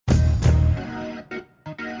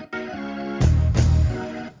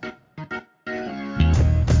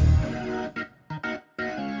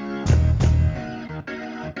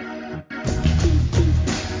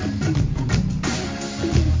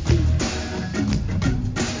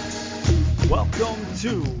Welcome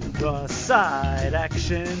to the Side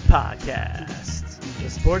Action Podcast, the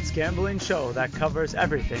sports gambling show that covers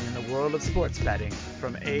everything in the world of sports betting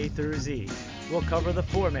from A through Z. We'll cover the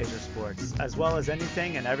four major sports, as well as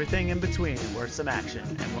anything and everything in between worth some action,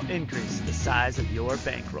 and will increase the size of your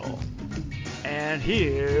bankroll. And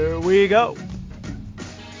here we go.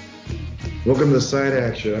 Welcome to the Side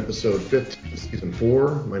Action, episode 15, season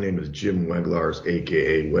 4. My name is Jim Weglars,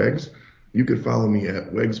 a.k.a. Wegs. You can follow me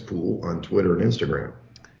at Wegspool on Twitter and Instagram.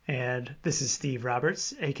 And this is Steve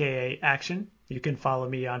Roberts, a.k.a. Action. You can follow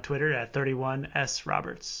me on Twitter at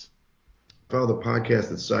 31sroberts. Follow the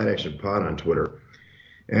podcast at Side Action Pod on Twitter.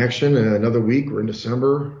 Action, another week. We're in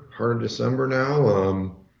December, heart of December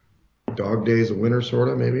now. Dog days of winter, sort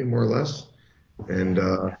of, maybe, more or less. And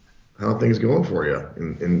how are things going for you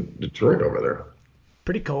in Detroit over there?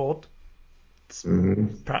 Pretty cold. It's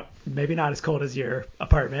maybe not as cold as your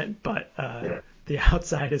apartment, but the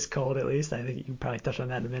outside is cold at least. I think you can probably touch on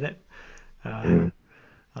that in a minute.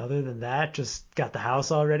 Other than that, just got the house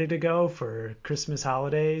all ready to go for Christmas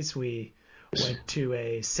holidays. We went to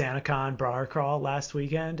a SantaCon bar crawl last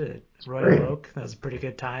weekend at Royal Oak. That was a pretty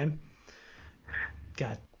good time.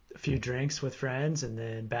 Got a few drinks with friends and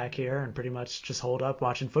then back here and pretty much just holed up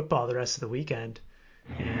watching football the rest of the weekend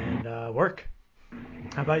and work.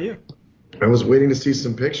 How about you? I was waiting to see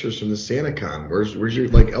some pictures from the SantaCon. Where's your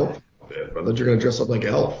elf outfit? I thought you were going to dress up like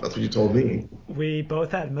Elf. That's what you told me. We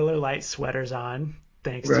both had Miller Lite sweaters on,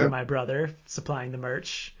 thanks to my brother supplying the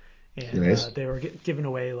merch. And nice. They were giving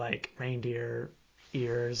away like reindeer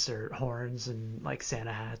ears or horns and like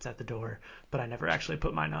Santa hats at the door, but I never actually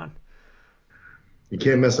put mine on. You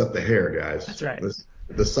can't mess up the hair, guys. That's right.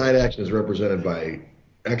 The Side Action is represented by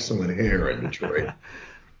excellent hair in Detroit.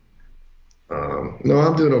 No,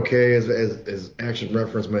 I'm doing okay. As Action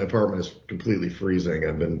referenced, my apartment is completely freezing.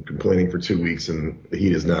 I've been complaining for 2 weeks, and the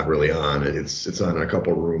heat is not really on. It's on in a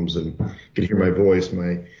couple rooms, and you can hear my voice,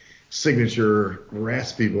 my signature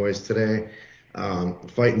raspy voice today,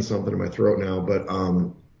 fighting something in my throat now. But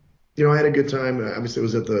I had a good time. Obviously, I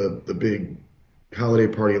was at the big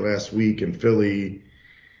holiday party last week in Philly.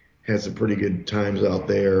 Had some pretty good times out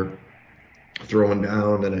there. Throwing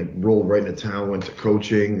down, then I rolled right into town, went to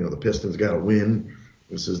coaching. The Pistons got a win.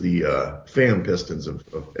 This is the fan Pistons of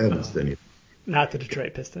Evanston. Not the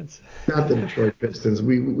Detroit Pistons. Not the Detroit Pistons.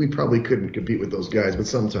 We probably couldn't compete with those guys, but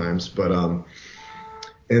sometimes. But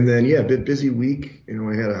and then a bit busy week.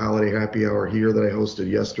 I had a holiday happy hour here that I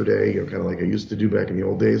hosted yesterday. Kind of like I used to do back in the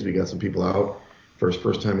old days. We got some people out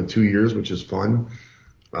first time in 2 years, which is fun.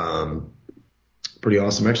 Pretty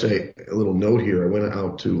awesome. Actually, a little note here. I went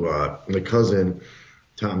out to my cousin,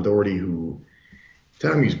 Tom Doherty,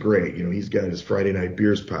 Tommy's great. He's got his Friday Night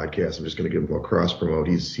Beers podcast. I'm just going to give him a cross promote.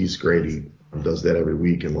 He's great. He does that every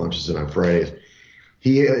week and launches it on Fridays.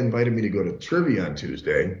 He invited me to go to trivia on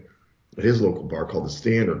Tuesday at his local bar called The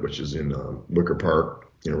Standard, which is in Wicker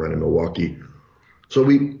Park, right in Milwaukee. So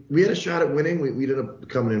we had a shot at winning. We ended up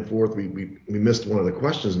coming in fourth. We missed one of the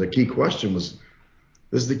questions, and the key question was,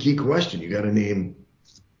 this is the key question. You got to name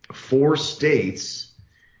 4 states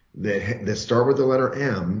that start with the letter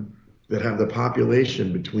M that have the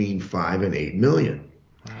population between 5 and 8 million.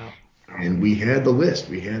 Wow. And we had the list.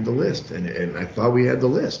 And I thought we had the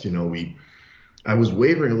list. I was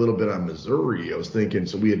wavering a little bit on Missouri. I was thinking,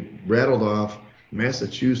 so we had rattled off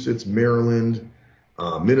Massachusetts, Maryland,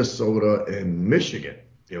 Minnesota, and Michigan.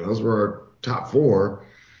 Those were our top 4.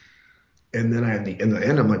 And then in the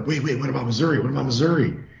end, I'm like, wait, what about Missouri?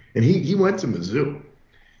 And he went to Mizzou.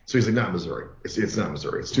 So he's like, not Missouri. It's not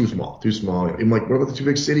Missouri. It's too small. I'm like, what about the 2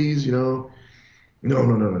 big cities? No. And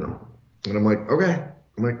I'm like, okay.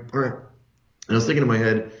 I'm like, all right. And I was thinking in my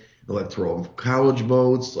head, electoral college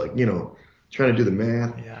votes, trying to do the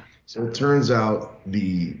math. Yeah. So it turns out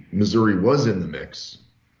the Missouri was in the mix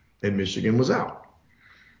and Michigan was out.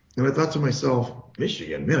 And I thought to myself,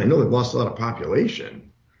 Michigan, man, I know they've lost a lot of population.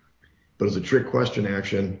 But it's a trick question,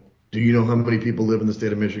 Action. Do you know how many people live in the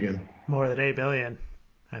state of Michigan? More than 8 billion,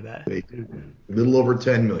 I bet. They do. A little over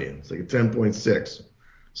 10 million. It's like a 10.6.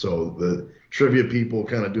 So the trivia people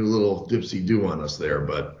kind of do a little dipsy-do on us there.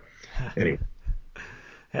 But anyway,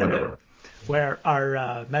 whatever. Where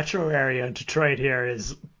our metro area in Detroit here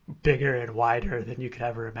is bigger and wider than you could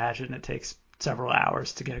ever imagine. It takes several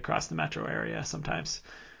hours to get across the metro area sometimes.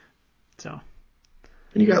 So.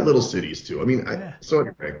 And you got little cities, too. So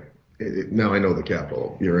anyway. Now I know the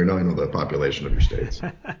capital. Now I know the population of your states.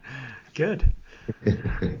 Good.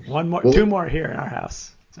 2 more here in our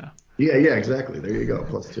house. So. Yeah, exactly. There you go.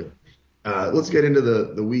 +2. Let's get into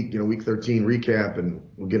the week, week 13 recap, and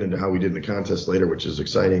we'll get into how we did in the contest later, which is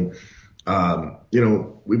exciting.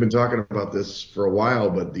 We've been talking about this for a while,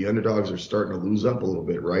 but the underdogs are starting to lose up a little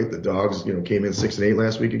bit, right? The dogs, came in 6-8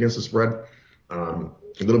 last week against the spread. A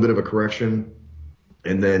little bit of a correction.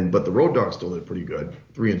 But the road dogs still did pretty good,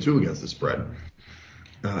 3-2 against the spread.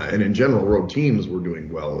 And in general, road teams were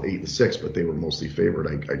doing well, 8-6, but they were mostly favored,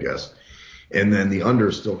 I guess. And then the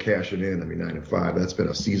unders still cashing in. I mean, 9-5. That's been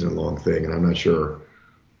a season-long thing, and I'm not sure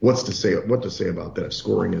what to say about that. If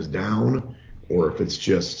scoring is down, or if it's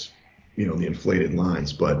just the inflated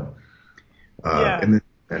lines. But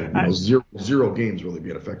Yeah. zero games really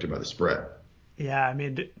being affected by the spread. Yeah, I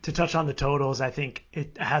mean, to touch on the totals, I think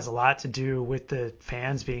it has a lot to do with the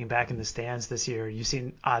fans being back in the stands this year. You've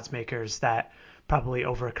seen odds makers that probably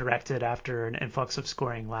overcorrected after an influx of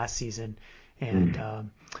scoring last season. And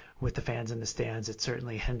with the fans in the stands, it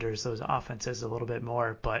certainly hinders those offenses a little bit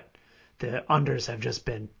more. But the unders have just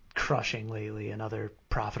been crushing lately. Another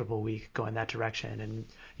profitable week going that direction. And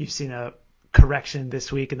you've seen a correction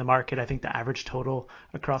this week in the market. I think the average total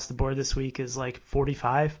across the board this week is like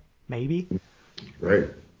 45, maybe. Right.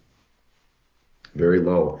 Very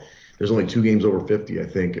low. There's only 2 games over 50, I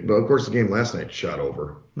think. But of course, the game last night shot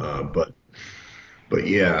over. But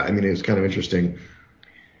yeah, I mean, it was kind of interesting.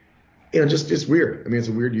 Just it's weird. I mean, it's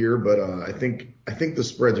a weird year, but I think the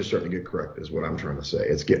spreads are starting to get corrected, is what I'm trying to say.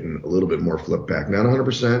 It's getting a little bit more flipped back. Not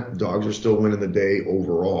 100%. Dogs are still winning the day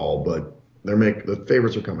overall, but the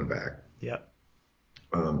favorites are coming back. Yep.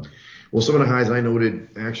 Well, some of the highs I noted,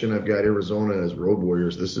 action, I've got Arizona as road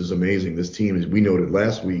warriors. This is amazing. This team, as we noted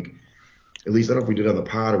last week, at least I don't know if we did it on the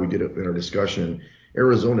pod or we did it in our discussion,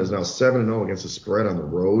 Arizona is now 7-0 against the spread on the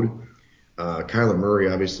road. Kyler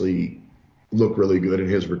Murray obviously looked really good in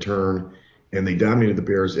his return, and they dominated the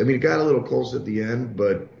Bears. I mean, it got a little close at the end,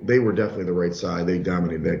 but they were definitely the right side. They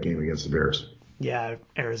dominated that game against the Bears. Yeah,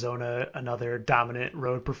 Arizona, another dominant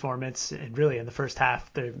road performance. And really, in the first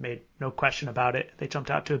half, they made no question about it. They jumped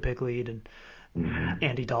out to a big lead, and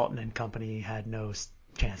Andy Dalton and company had no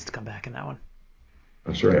chance to come back in that one.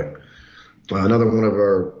 That's right. Another one of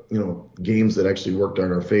our games that actually worked out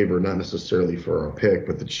in our favor, not necessarily for our pick,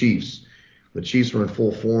 but the Chiefs. The Chiefs were in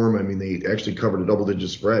full form. I mean, they actually covered a double-digit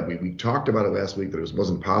spread. We talked about it last week that it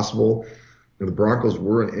wasn't possible. The Broncos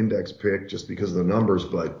were an index pick just because of the numbers,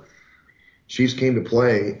 but Chiefs came to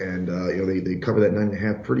play, and they covered that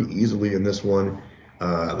 9.5 pretty easily in this one.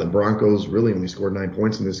 The Broncos really only scored 9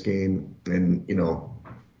 points in this game, and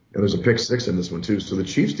there's a pick six in this one too. So the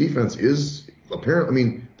Chiefs defense is apparently, I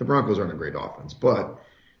mean, the Broncos aren't a great offense, but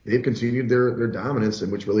they've continued their dominance,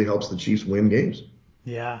 and which really helps the Chiefs win games.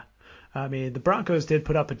 Yeah. I mean, the Broncos did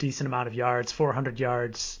put up a decent amount of yards, 400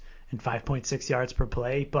 yards and 5.6 yards per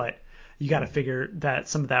play, but you got to figure that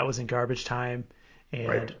some of that was in garbage time. And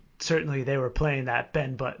Right. certainly they were playing that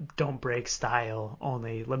bend but don't break style,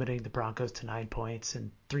 only limiting the Broncos to 9 points,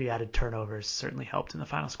 and 3 added turnovers certainly helped in the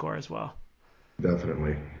final score as well.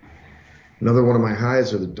 Definitely. Another one of my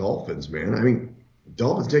highs are the Dolphins, man. I mean,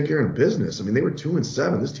 Dolphins take care of business. I mean, they were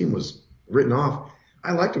 2-7. This team was written off.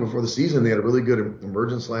 I liked them before the season. They had a really good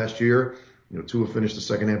emergence last year. Tua finished the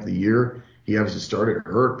second half of the year. He obviously started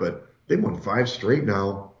hurt, but they won 5 straight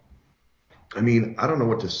now. I mean, I don't know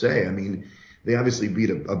what to say. I mean, they obviously beat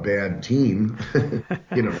a bad team,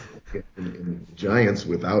 in Giants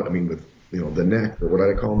without, I mean, with, the neck, or what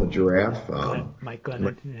did I call him, the giraffe? Mike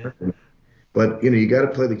Glennon. Yeah. But you got to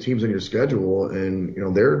play the teams on your schedule, and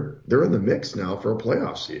they're in the mix now for a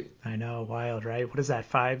playoff seed. I know, wild, right? What is that?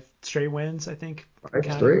 5 straight wins, I think.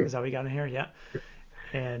 5 straight. Is that what we got in here? Yeah.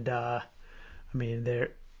 And I mean,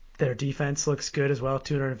 their defense looks good as well.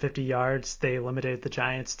 250 yards. They limited the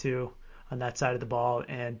Giants too on that side of the ball,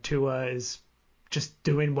 and Tua is just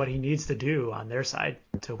doing what he needs to do on their side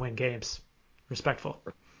to win games. Respectful.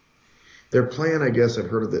 They're playing, I guess I've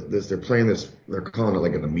heard of this. They're playing this. They're calling it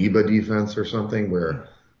like an amoeba defense or something, where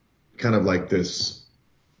kind of like this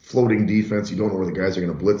floating defense. You don't know where the guys are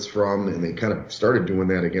going to blitz from, and they kind of started doing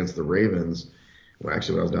that against the Ravens. Well,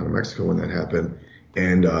 actually, when I was down in Mexico when that happened,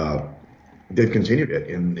 and they've continued it,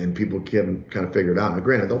 and people can kind of figure it out. Now,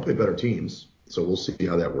 granted, they'll play better teams, so we'll see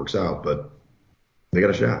how that works out. But they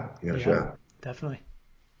got a shot. They got a shot. Definitely.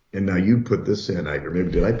 And now you put this in, or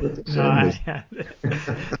maybe did I put this No, in?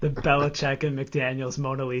 the Belichick and McDaniels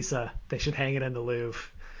Mona Lisa. They should hang it in the Louvre.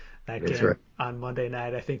 That That's game right. on Monday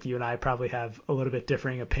night. I think you and I probably have a little bit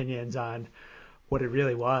differing opinions on what it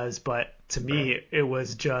really was, but to me, it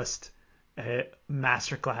was just a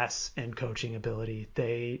masterclass in coaching ability.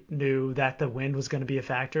 They knew that the wind was going to be a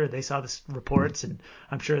factor. They saw the reports, and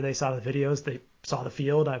I'm sure they saw the videos. They saw the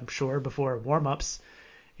field, I'm sure, before warm-ups,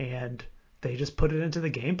 and they just put it into the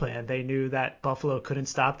game plan. They knew that Buffalo couldn't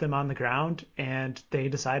stop them on the ground, and they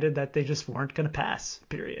decided that they just weren't going to pass,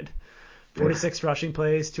 period. 46 rushing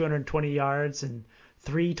plays, 220 yards, and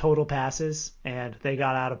 3 total passes, and they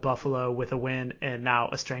got out of Buffalo with a win and now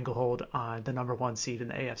a stranglehold on the number 1 seed in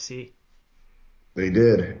the AFC. They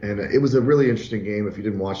did, and it was a really interesting game. If you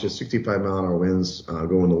didn't watch it, 65-mile-an-hour winds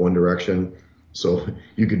going the one direction, so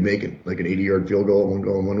you could make it like an 80-yard field goal, one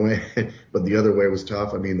going one way, but the other way was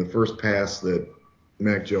tough. I mean, the first pass that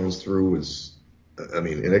Mac Jones threw was, I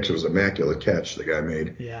mean, it actually was an immaculate catch the guy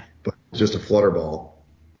made, Yeah. but just a flutter ball.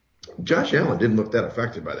 Josh Allen didn't look that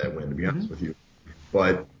affected by that win, to be honest with you,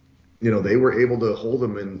 but they were able to hold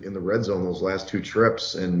him in the red zone those last 2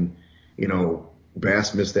 trips, and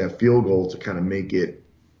Bass missed that field goal to kind of make it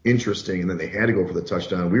interesting, and then they had to go for the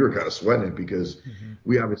touchdown. We were kind of sweating it because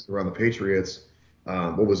we obviously were on the Patriots.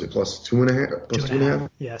 What was it, plus 2.5? Plus 2.5?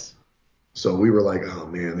 Yes. So we were like, oh,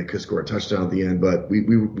 man, they could score a touchdown at the end. But we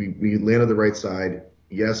landed the right side.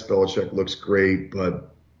 Yes, Belichick looks great,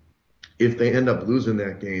 but if they end up losing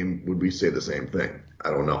that game, would we say the same thing? I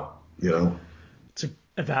don't know, It's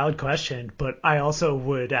a valid question, but I also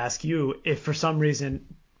would ask you if for some reason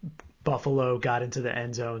Buffalo got into the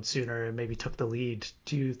end zone sooner and maybe took the lead,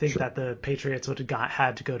 do you think that the Patriots would have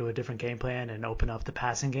had to go to a different game plan and open up the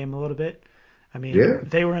passing game a little bit? I mean,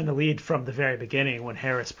 They were in the lead from the very beginning when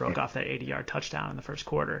Harris broke off that 80-yard touchdown in the first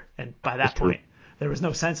quarter. And by that point, there was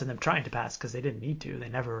no sense in them trying to pass because they didn't need to. They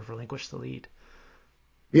never relinquished the lead.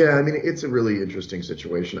 Yeah, I mean, it's a really interesting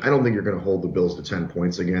situation. I don't think you're going to hold the Bills to 10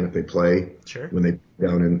 points again if they play when they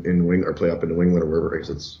down in New England or play up in New England or wherever, because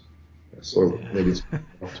it's maybe it's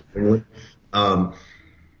England. And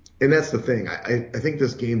that's the thing. I think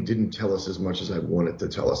this game didn't tell us as much as I wanted to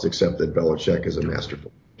tell us, except that Belichick is a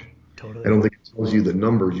masterful. Totally. I don't think it tells you the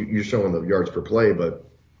numbers. You're showing the yards per play, but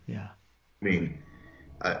yeah. I mean,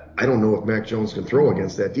 I don't know if Mac Jones can throw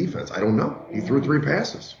against that defense. I don't know. He threw 3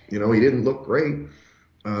 passes. He didn't look great.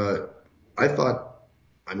 I thought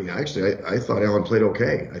Allen played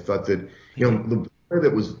okay. I thought that, the play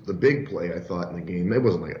that was the big play, I thought, in the game, it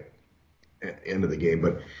wasn't like at the end of the game,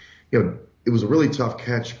 but, it was a really tough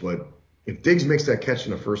catch. But if Diggs makes that catch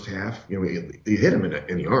in the first half, he hit him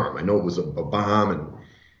in the arm. I know it was a bomb and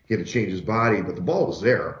he had to change his body, but the ball was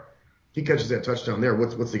there. He catches that touchdown there.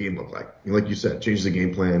 What's the game look like? Like you said, changes the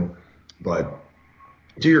game plan. But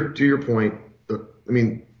to your point, I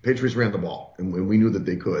mean, Patriots ran the ball, and we knew that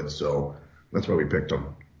they could, so that's why we picked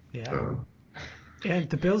them. Yeah. And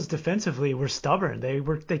the Bills defensively were stubborn.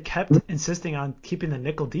 They kept insisting on keeping the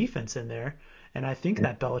nickel defense in there, and I think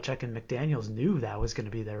that Belichick and McDaniels knew that was going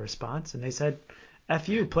to be their response, and they said, "F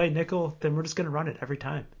you, play nickel, then we're just going to run it every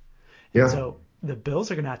time." And so the Bills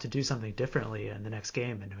are going to have to do something differently in the next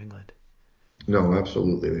game in New England. No,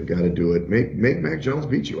 absolutely, they've got to do it. Make Mac Jones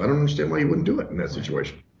beat you. I don't understand why you wouldn't do it in that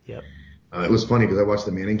situation. Yep. It was funny because I watched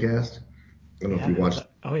the Manning cast. I don't know if you watched.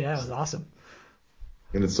 Oh yeah, it was awesome.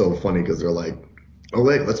 And it's so funny because they're like, "Oh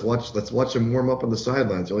wait, let's watch him warm up on the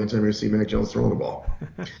sidelines. The only time you see Mac Jones throwing the ball."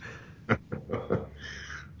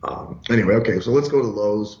 Anyway, okay, so let's go to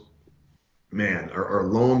Lowe's. Man, our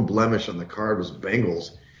lone blemish on the card was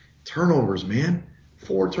Bengals turnovers. Man,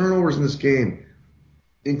 4 turnovers in this game,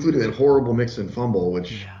 including that horrible Mixon fumble,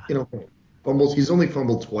 which fumbles. He's only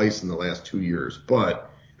fumbled twice in the last 2 years, but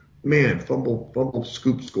man, fumble,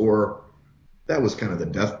 scoop, score. That was kind of the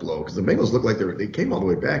death blow because the Bengals looked like they came all the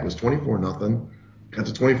way back. It was 24-0, got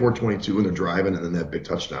to 24-22, and they're driving, and then that big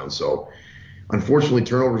touchdown. So, unfortunately,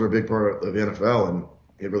 turnovers are a big part of the NFL, and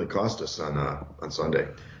it really cost us on Sunday.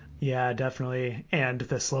 Yeah, definitely. And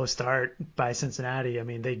the slow start by Cincinnati, I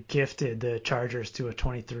mean, they gifted the Chargers to a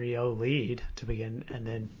 23-0 lead to begin and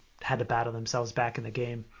then had to battle themselves back in the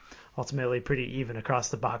game. Ultimately, pretty even across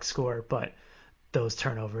the box score, but those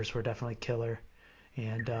turnovers were definitely killer.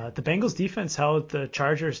 And the Bengals defense held the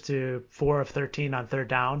Chargers to 4 of 13 on third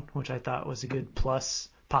down, which I thought was a good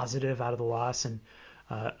positive out of the loss. And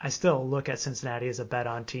I still look at Cincinnati as a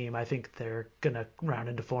bet-on team. I think they're going to round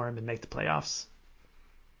into form and make the playoffs.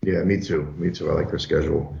 Yeah, me too. I like their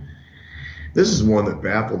schedule. This is one that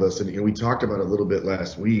baffled us, and we talked about it a little bit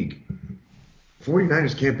last week.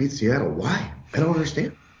 49ers can't beat Seattle. Why? I don't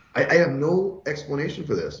understand. I have no explanation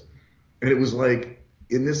for this. And it was like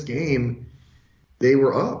in this game, they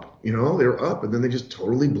were up, and then they just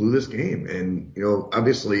totally blew this game. And,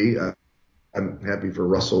 obviously I'm happy for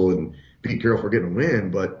Russell and Pete Carroll for getting a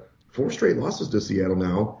win, but 4 straight losses to Seattle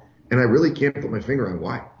now, and I really can't put my finger on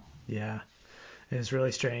why. Yeah, it's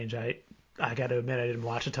really strange. I got to admit I didn't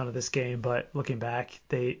watch a ton of this game, but looking back,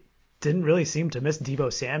 they didn't really seem to miss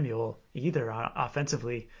Deebo Samuel either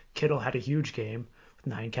offensively. Kittle had a huge game with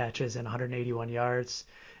 9 catches and 181 yards.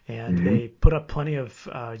 And they put up plenty of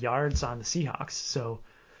yards on the Seahawks. So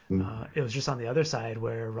It was just on the other side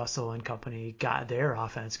where Russell and company got their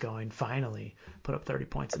offense going, finally put up 30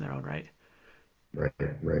 points in their own right. Right,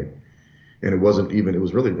 right. And it wasn't even, it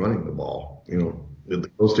was really running the ball.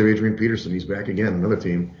 It goes to Adrian Peterson. He's back again, another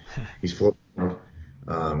team. He's floating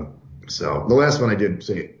around. So the last one I did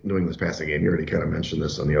say New England's passing game, you already kind of mentioned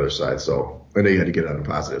this on the other side. So I know you had to get on the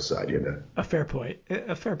positive side. You had to. A fair point.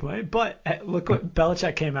 A fair point. But look what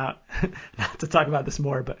Belichick came out, not to talk about this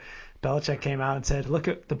more, but Belichick came out and said, look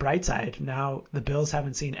at the bright side. Now the Bills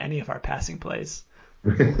haven't seen any of our passing plays.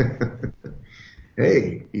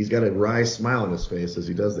 Hey, he's got a wry smile on his face as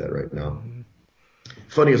he does that right now. Mm-hmm.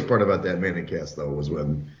 Funniest part about that Manning cast, though, was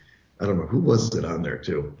when, I don't know, who was it on there,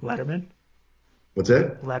 too? Letterman? What's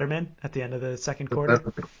that? Letterman at the end of the second quarter.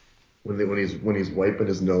 When he's wiping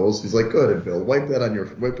his nose, he's like, "Go ahead, Bill, wipe that on your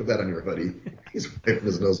hoodie." He's wiping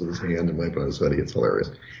his nose with his hand and wiping on his hoodie. It's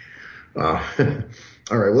hilarious. All right,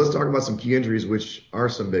 well, let's talk about some key injuries, which are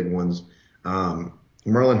some big ones.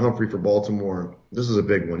 Marlon Humphrey for Baltimore. This is a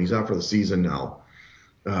big one. He's out for the season now.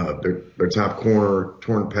 Their top corner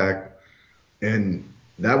torn pec, and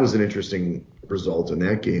that was an interesting result in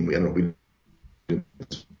that game. I don't know. We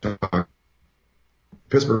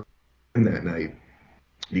Pittsburgh in that night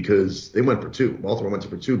because they went for two. Baltimore went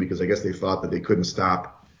for two because I guess they thought that they couldn't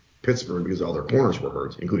stop Pittsburgh because all their corners were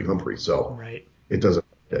hurt, including Humphrey. So right. It doesn't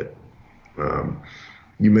fit.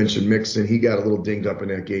 You mentioned Mixon. He got a little dinged up in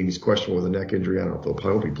that game. He's questionable with a neck injury. I don't know if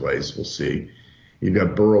he'll he plays. We'll see. You've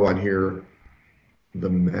got Burrow on here. The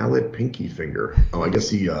mallet pinky finger. Oh, I guess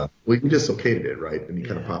he dislocated it, right? And he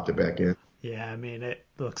kind of popped it back in. Yeah, I mean, it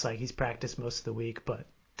looks like he's practiced most of the week, but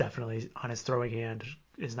definitely on his throwing hand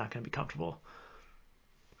is not going to be comfortable.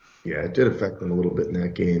 Yeah, it did affect him a little bit in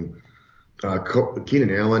that game.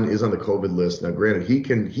 Keenan Allen is on the COVID list. Now, granted,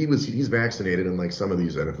 he's vaccinated, unlike some of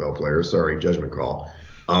these NFL players. Sorry, judgment call.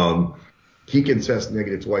 He can test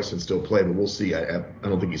negative twice and still play, but we'll see. I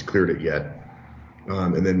don't think he's cleared it yet.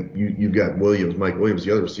 And then you've got Mike Williams,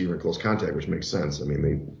 the other receiver in close contact, which makes sense. I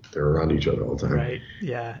mean, they're around each other all the time. Right.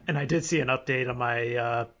 Yeah. And I did see an update on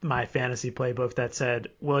my fantasy playbook that said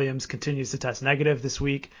Williams continues to test negative this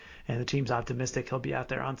week, and the team's optimistic he'll be out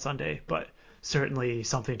there on Sunday. But certainly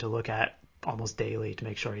something to look at almost daily to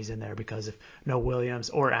make sure he's in there, because if no Williams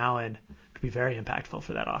or Allen, it could be very impactful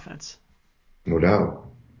for that offense. No doubt.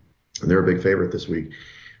 And they're a big favorite this week.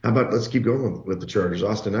 How about let's keep going with the Chargers.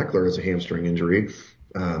 Austin Eckler has a hamstring injury.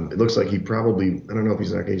 It looks like I don't know if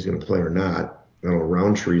he's going to play or not. I don't know,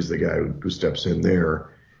 Roundtree's the guy who steps in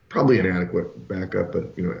there. Probably an adequate backup,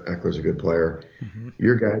 but, Eckler's a good player. Mm-hmm.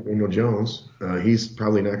 Your guy, Daniel Jones, he's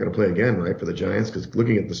probably not going to play again, right, for the Giants, because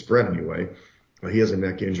looking at the spread anyway, he has a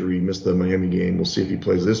neck injury, missed the Miami game. We'll see if he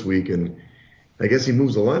plays this week, and I guess he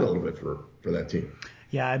moves the line a little bit for that team.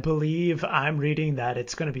 Yeah, I believe I'm reading that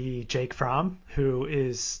it's going to be Jake Fromm who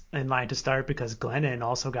is in line to start, because Glennon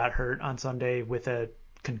also got hurt on Sunday with a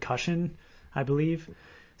concussion, I believe.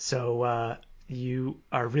 So you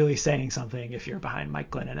are really saying something if you're behind Mike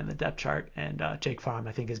Glennon in the depth chart. And Jake Fromm,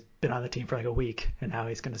 I think, has been on the team for like a week, and now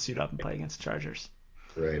he's going to suit up and play against the Chargers.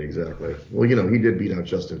 Right, exactly. Well, he did beat out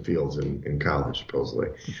Justin Fields in college, supposedly.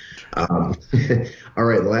 All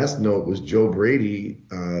right, last note was Joe Brady,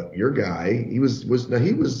 your guy. He was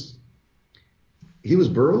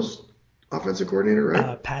Burrow's offensive coordinator,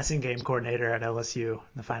 right? Passing game coordinator at LSU in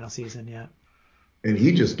the final season, yeah. And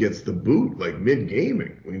he just gets the boot like mid-game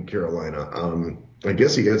in Carolina. I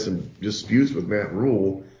guess he had some disputes with Matt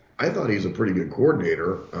Rule. I thought he's a pretty good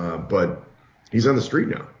coordinator, but he's on the street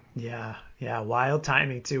now. Yeah, wild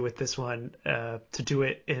timing too with this one, to do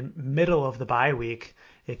it in middle of the bye week.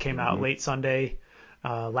 It came out late Sunday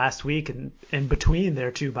last week, and in between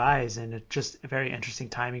their two buys, and it just very interesting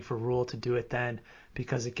timing for Rule to do it then,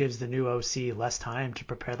 because it gives the new OC less time to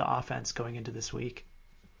prepare the offense going into this week.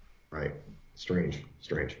 Right. Strange.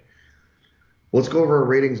 Let's go over our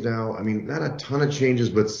ratings now. I mean, not a ton of changes,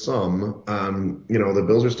 but some. The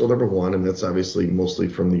Bills are still number one, and that's obviously mostly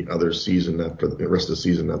from the other season, not for the rest of the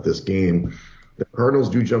season, not this game. The Cardinals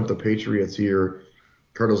do jump the Patriots here.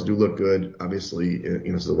 Cardinals do look good. Obviously,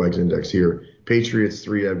 it's the Wags Index here. Patriots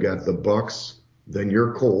 3. I've got the Bucks, then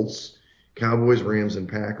your Colts, Cowboys, Rams, and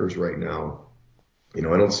Packers right now. I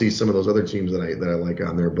don't see some of those other teams that I like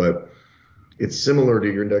on there, but it's similar to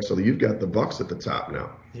your index, although you've got the Bucks at the top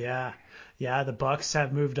now. Yeah, the Bucks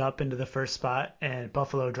have moved up into the first spot, and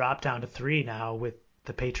Buffalo dropped down to 3 now, with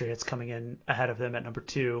the Patriots coming in ahead of them at number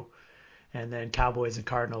 2, and then Cowboys and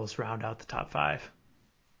Cardinals round out the top 5.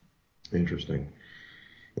 Interesting.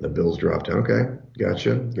 And the Bills dropped down. Okay,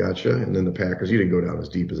 gotcha. And then the Packers, you didn't go down as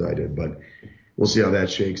deep as I did, but we'll see how that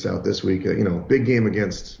shakes out this week. Big game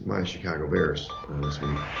against my Chicago Bears this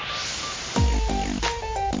week.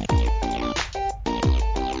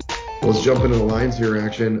 let's jump into the lines here,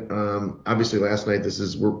 action. Obviously, last night,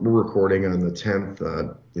 we're recording on the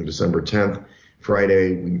 10th, December 10th,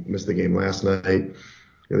 Friday. We missed the game last night.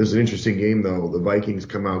 There's an interesting game, though. The Vikings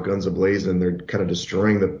come out guns a-blazing. They're kind of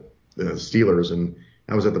destroying the Steelers. And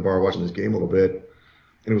I was at the bar watching this game a little bit,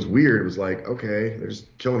 and it was weird. It was like, okay, they're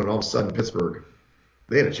just killing it. All of a sudden, Pittsburgh,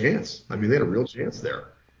 they had a chance. I mean, they had a real chance there.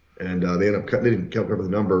 And they didn't cover the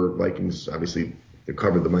number. Vikings, obviously, they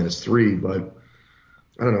covered the -3, but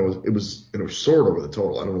I don't know. It was soared over the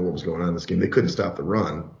total. I don't know what was going on in this game. They couldn't stop the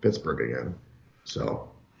run, Pittsburgh again.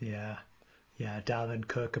 So. Yeah. Dalvin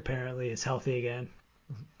Cook apparently is healthy again.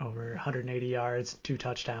 Over 180 yards, 2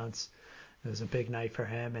 touchdowns. It was a big night for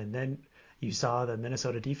him. And then you saw the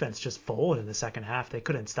Minnesota defense just fold in the second half. They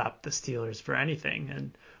couldn't stop the Steelers for anything.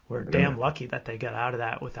 And we're damn lucky that they got out of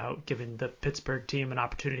that without giving the Pittsburgh team an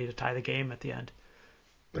opportunity to tie the game at the end.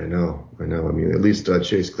 I know. I mean, at least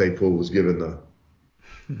Chase Claypool was given the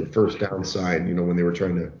first down side, when they were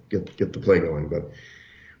trying to get the play going. But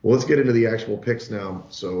well, let's get into the actual picks now.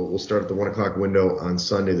 So we'll start at the 1 o'clock window on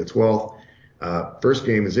Sunday the 12th. First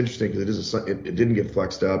game is interesting because it didn't get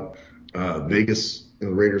flexed up. Vegas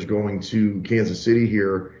and the Raiders going to Kansas City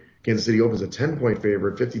here. Kansas City opens a 10-point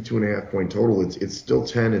favorite, 52.5 point total. It's still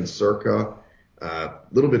 10 in circa. A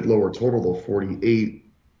little bit lower total though, 48.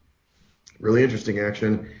 Really interesting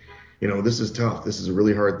action. This is tough. This is a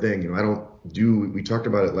really hard thing. We talked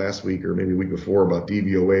about it last week or maybe a week before about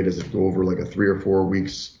DVOA. Does it go over like a 3 or 4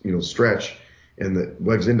 weeks, stretch? And the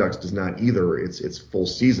Wegs Index does not either. It's full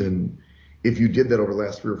season. If you did that over the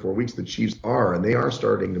last 3 or 4 weeks, the Chiefs and they are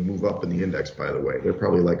starting to move up in the index, by the way. They're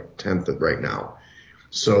probably like 10th right now.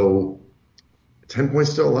 So 10 points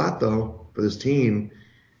still a lot, though, for this team.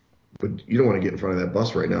 But you don't want to get in front of that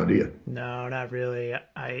bus right now, do you? No, not really.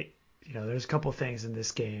 There's a couple things in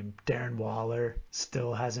this game. Darren Waller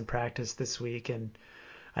still hasn't practiced this week, and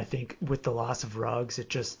I think with the loss of Ruggs, it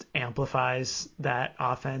just amplifies that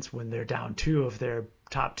offense. When they're down 2 of their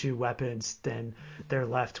top 2 weapons, then they're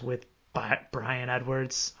left with Bryan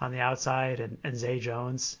Edwards on the outside and Zay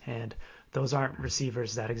Jones, and those aren't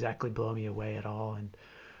receivers that exactly blow me away at all. And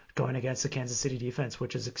going against the Kansas City defense,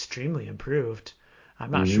 which is extremely improved,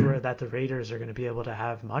 I'm not sure that the Raiders are going to be able to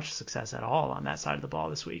have much success at all on that side of the ball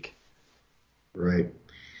this week. Right.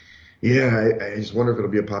 Yeah, I just wonder if it'll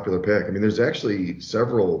be a popular pick. I mean, there's actually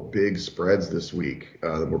several big spreads this week.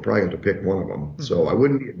 We're probably going to pick one of them. Mm-hmm. So I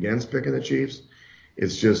wouldn't be against picking the Chiefs.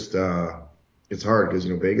 It's just it's hard because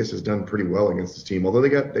Vegas has done pretty well against this team. Although they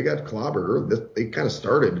got clobbered. They kind of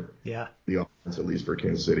started the offense, at least for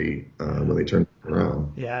Kansas City, when they turned it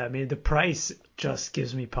around. Yeah, I mean, the price just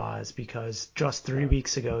gives me pause because just 3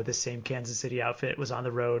 weeks ago, this same Kansas City outfit was on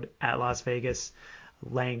the road at Las Vegas,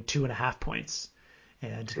 laying 2.5 points.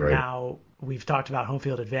 And now we've talked about home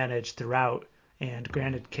field advantage throughout, and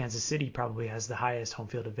granted, Kansas City probably has the highest home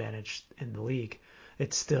field advantage in the league.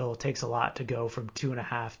 It still takes a lot to go from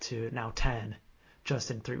 2.5 to now 10 just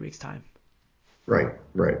in 3 weeks' time. Right.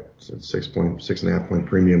 So it's 6.5 point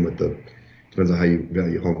premium depends on how you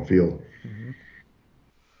value home field. Mm-hmm.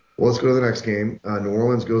 Well, let's go to the next game. New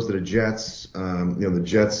Orleans goes to the Jets. The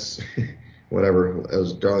Jets, whatever.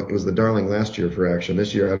 It was the darling last year for action.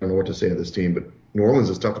 This year, I don't know what to say of this team, but New Orleans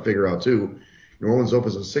is tough to figure out too. New Orleans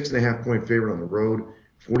opens a 6.5 point favorite on the road,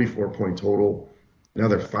 44 point total. Now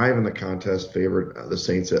they're 5 in the contest favorite. The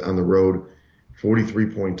Saints on the road, 43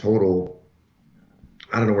 point total.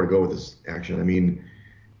 I don't know where to go with this action. I mean,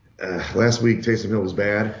 last week Taysom Hill was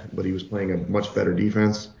bad, but he was playing a much better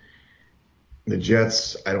defense. The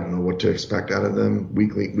Jets, I don't know what to expect out of them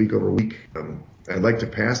week over week. I'd like to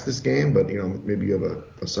pass this game, but maybe you have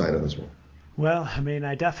a side on this one. Well, I mean,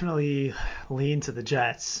 I definitely lean to the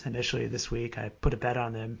Jets initially this week. I put a bet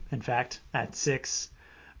on them, in fact, at 6,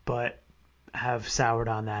 but have soured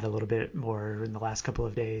on that a little bit more in the last couple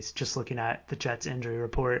of days. Just looking at the Jets injury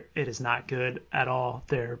report, it is not good at all.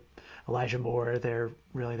 Elijah Moore, their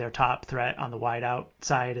top threat on the wideout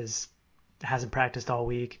side hasn't practiced all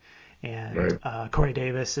week. And Corey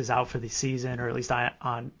Davis is out for the season, or at least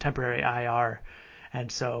on temporary IR.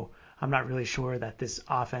 And so I'm not really sure that this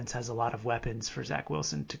offense has a lot of weapons for Zach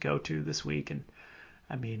Wilson to go to this week. And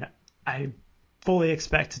I mean, I fully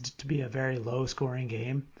expect it to be a very low scoring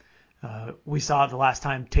game. We saw the last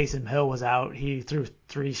time Taysom Hill was out, he threw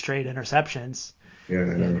 3 straight interceptions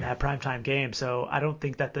in that primetime game. So I don't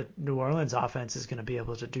think that the New Orleans offense is going to be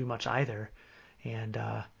able to do much either. And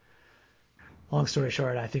long story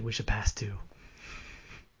short, I think we should pass 2.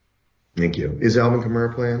 Thank you. Is Alvin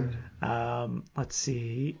Kamara playing? Let's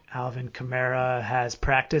see. Alvin Kamara has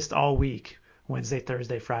practiced all week, Wednesday,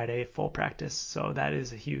 Thursday, Friday, full practice. So that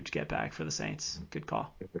is a huge get back for the Saints. Good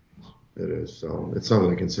call. It is. So it's something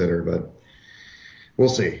to consider, but we'll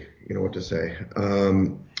see. You know what to say.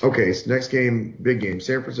 Okay, so next game, big game.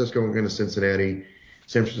 San Francisco going to Cincinnati.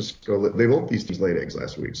 San Francisco, they both these teams laid eggs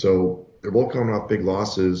last week. So they're both coming off big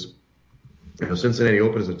losses. You know, Cincinnati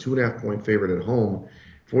opened as a 2.5-point favorite at home,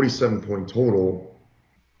 47-point total.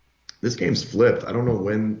 This game's flipped. I don't know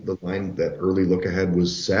when the line, that early look ahead,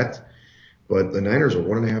 was set, but the Niners are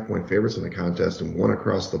 1.5-point favorites in the contest and won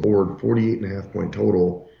across the board, 48.5-point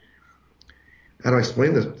total. How do I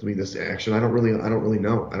explain this to me? This action, I don't really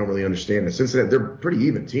know. I don't really understand it. Cincinnati, they're pretty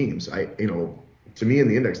even teams. To me in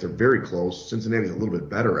the index, they're very close. Cincinnati's a little bit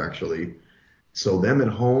better actually. So them at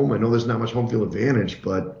home, I know there's not much home field advantage,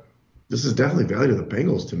 but this is definitely value to the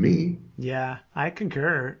Bengals to me. Yeah, I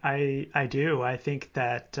concur. I do. I think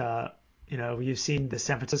that you've seen the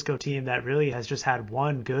San Francisco team that really has just had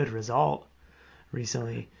one good result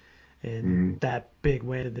recently in that big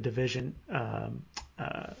win in the division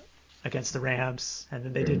against the Rams, and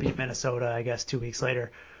then they did beat Minnesota, I guess, 2 weeks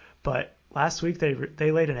later. But last week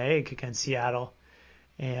they laid an egg against Seattle,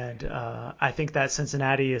 and I think that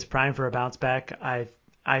Cincinnati is primed for a bounce back.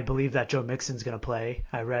 I believe that Joe Mixon's going to play.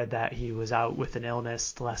 I read that he was out with an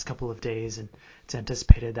illness the last couple of days, and it's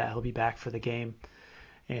anticipated that he'll be back for the game.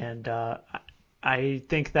 And I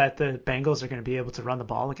think that the Bengals are going to be able to run the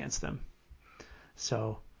ball against them.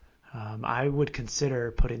 So I would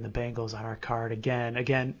consider putting the Bengals on our card again.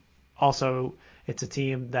 Again, also, it's a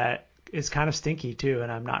team that is kind of stinky too,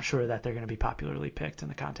 and I'm not sure that they're going to be popularly picked in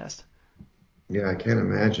the contest. Yeah, I can't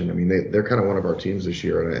imagine. I mean, they're kind of one of our teams this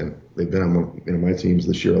year, and they've been on my teams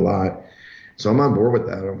this year a lot. So I'm on board with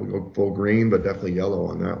that. I'll go full green, but definitely yellow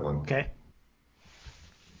on that one. Okay.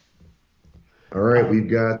 All right, we've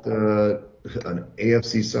got an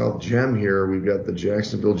AFC South gem here. We've got the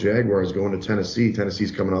Jacksonville Jaguars going to Tennessee.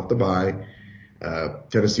 Tennessee's coming off the bye.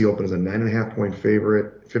 Tennessee opened as a 9.5-point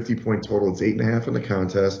favorite, 50-point total. It's 8.5 in the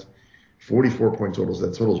contest, 44-point totals.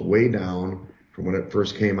 That total's way down from when it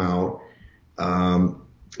first came out.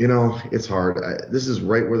 It's hard. This is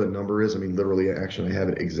right where the number is. I mean, literally, actually, I have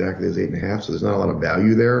it exactly as 8.5, so there's not a lot of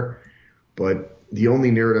value there. But the only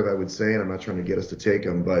narrative I would say, and I'm not trying to get us to take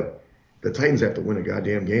them, but the Titans have to win a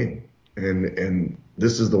goddamn game. And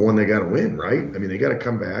this is the one they got to win, right? I mean, they got to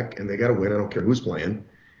come back and they got to win. I don't care who's playing.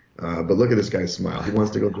 But look at this guy's smile. He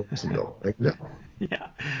wants to go to Jacksonville. Like, no. Yeah,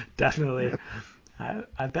 definitely.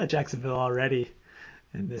 I've bet Jacksonville already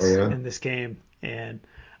in this Oh, yeah? in this game, and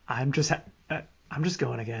I'm just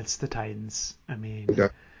going against the Titans. I mean,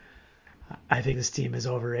 Okay. I think this team is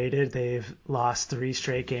overrated. They've lost 3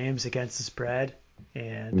 straight games against the spread,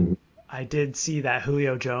 and Mhm. I did see that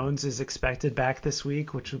Julio Jones is expected back this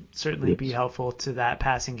week, which would certainly be Yes. helpful to that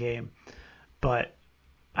passing game. But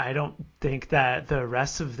I don't think that the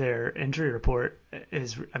rest of their injury report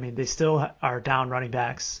is. I mean, they still are down running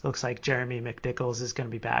backs. Looks like Jeremy McNichols is going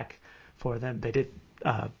to be back for them. They did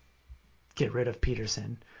get rid of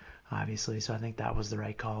Peterson, obviously, so I think that was the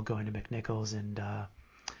right call, going to McNichols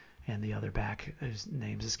and the other back, whose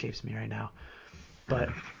names escapes me right now. But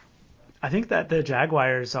I think that the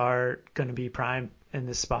Jaguars are going to be prime in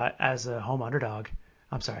this spot as a home underdog.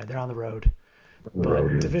 I'm sorry, they're on the road,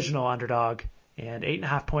 but divisional underdog. And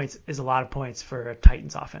 8.5 points is a lot of points for a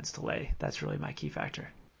Titans offense to lay. That's really my key factor.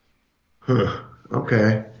 Huh.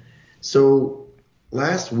 Okay. So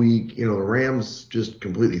last week, the Rams just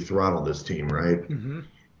completely throttled this team, right? Mm-hmm.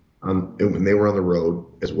 And when they were on the road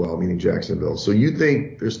as well, meaning Jacksonville. So you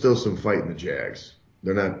think there's still some fight in the Jags?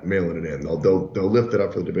 They're not mailing it in. They'll lift it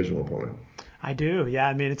up for the divisional opponent. I do. Yeah.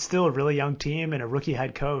 I mean, it's still a really young team and a rookie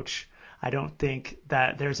head coach. I don't think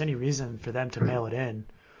that there's any reason for them to mail it in,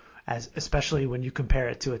 especially when you compare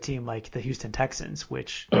it to a team like the Houston Texans,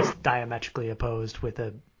 which is diametrically opposed with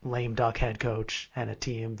a lame duck head coach and a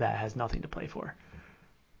team that has nothing to play for.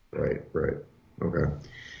 Right. Okay.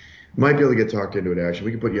 Might be able to get talked into it, actually.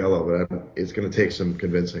 We can put yellow, but it's going to take some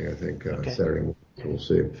convincing, I think, Okay. Saturday. So we'll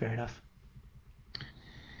see. Fair enough.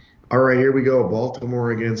 All right, here we go.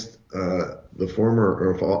 Baltimore against the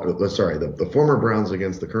former Browns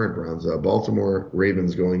against the current Browns. Baltimore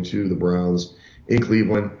Ravens going to the Browns in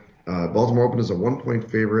Cleveland. Baltimore opened as a 1-point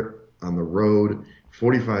favorite on the road,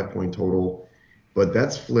 45-point total. But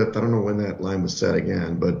that's flipped. I don't know when that line was set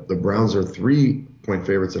again, but the Browns are 3-point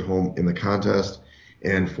favorites at home in the contest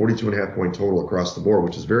and 42.5-point total across the board,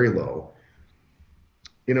 which is very low.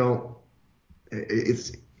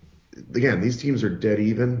 It's again, these teams are dead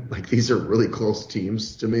even. Like, these are really close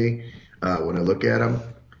teams to me when I look at them.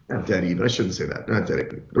 Not dead even. I shouldn't say that. Not dead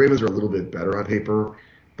even. The Ravens are a little bit better on paper,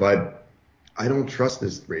 but I don't trust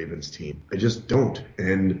this Ravens team. I just don't.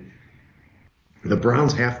 And the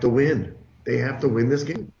Browns have to win. They have to win this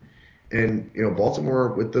game. And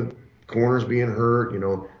Baltimore with the corners being hurt.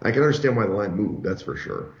 I can understand why the line moved. That's for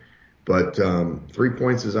sure. But 3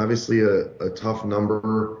 points is obviously a tough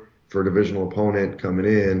number for a divisional opponent coming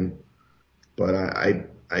in. But I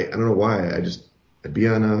don't know why. I'd be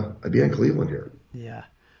on Cleveland here. Yeah,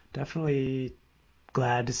 definitely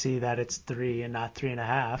glad to see that it's 3 and not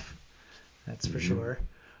 3.5. That's for sure.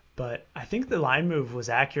 But I think the line move was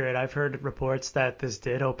accurate. I've heard reports that this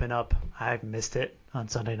did open up. I missed it on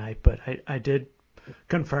Sunday night, but I did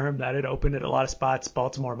confirm that it opened at a lot of spots,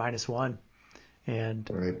 Baltimore -1. And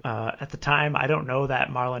Right. At the time, I don't know that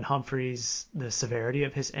Marlon Humphreys, the severity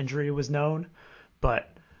of his injury was known,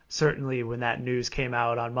 but certainly when that news came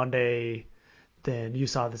out on Monday, then you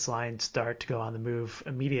saw this line start to go on the move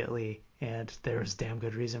immediately, and there was damn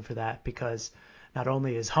good reason for that, because not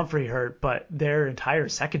only is Humphrey hurt, but their entire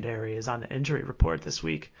secondary is on the injury report this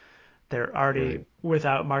week. They're already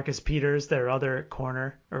without Marcus Peters, their other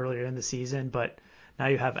corner, earlier in the season, but now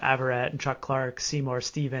you have Averett and Chuck Clark, Seymour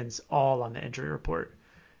Stevens, all on the injury report.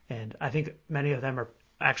 And I think many of them are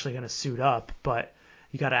actually going to suit up, but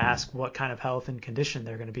you got to ask what kind of health and condition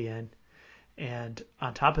they're going to be in. And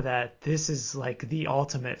on top of that, this is like the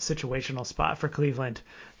ultimate situational spot for Cleveland.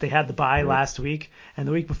 They had the bye last week, and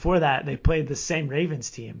the week before that, they played the same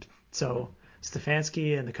Ravens team. So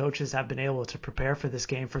Stefanski and the coaches have been able to prepare for this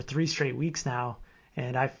game for 3 straight weeks now,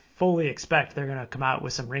 and I fully expect they're going to come out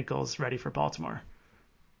with some wrinkles ready for Baltimore.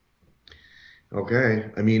 Okay.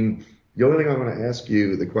 I mean, the only thing I'm going to ask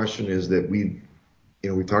you, the question is that we've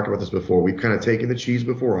talked about this before. We've kind of taken the cheese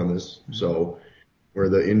before on this. So where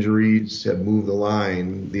the injuries have moved the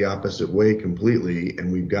line the opposite way completely,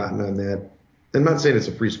 and we've gotten on that. I'm not saying it's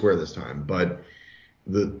a free square this time, but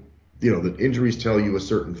the injuries tell you a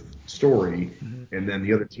certain story, and then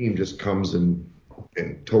the other team just comes and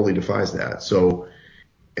totally defies that. So,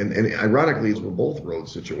 and ironically, these were both road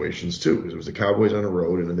situations too, because it was the Cowboys on the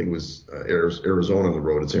road, and I think it was Arizona on the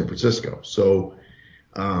road in San Francisco. So,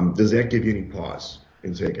 does that give you any pause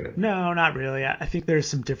in taking it? No, not really. I think there's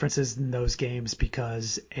some differences in those games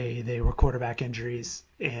because A, they were quarterback injuries,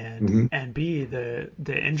 and B, the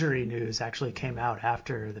injury news actually came out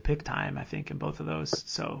after the pick time, I think, in both of those.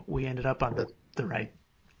 So we ended up on the right,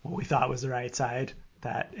 what we thought was the right side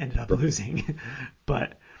that ended up losing.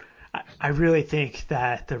 But I really think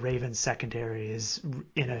that the Ravens secondary is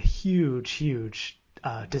in a huge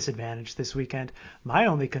disadvantage this weekend. My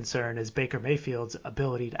only concern is Baker Mayfield's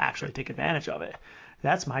ability to actually take advantage of it.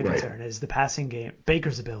 That's my concern, is the passing game,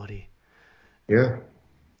 Baker's ability. Yeah.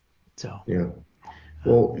 So. Yeah.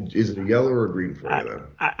 Well, is it a yellow or a green for you then?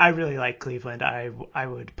 I really like Cleveland. I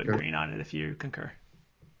would put green on it if you concur.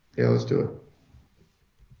 Yeah, let's do it.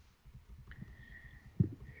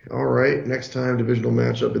 All right. Next time, divisional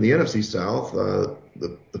matchup in the NFC South.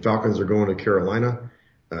 The Falcons are going to Carolina.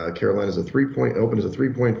 Carolina's open as a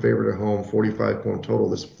 3-point favorite at home, 45-point total.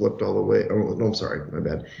 This flipped all the way. Oh, no, I'm sorry. My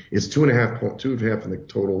bad. It's 2.5 in the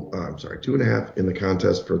total. 2.5 in the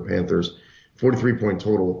contest for the Panthers, 43-point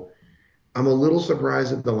total. I'm a little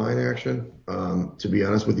surprised at the line action. To be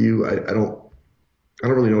honest with you, I don't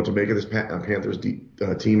really know what to make of this Panthers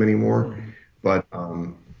team anymore. But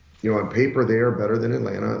on paper they are better than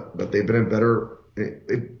Atlanta, but they've been in better.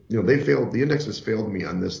 They failed. The index has failed me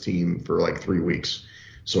on this team for like 3 weeks.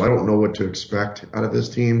 So I don't know what to expect out of this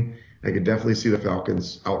team. I could definitely see the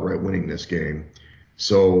Falcons outright winning this game.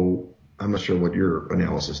 So I'm not sure what your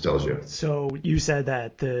analysis tells you. So you said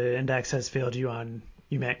that the index has failed you on,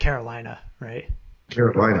 you meant Carolina, right?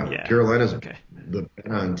 Carolina. Yeah. Carolina's the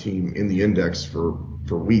bet-on team in the index for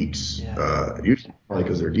weeks. Yeah. Usually probably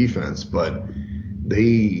because of their defense, but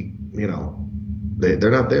they're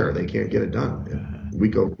not there. They can't get it done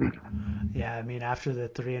week over week. Yeah, I mean, after the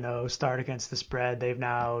 3-0 start against the spread, they've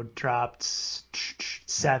now dropped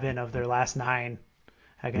 7 of their last 9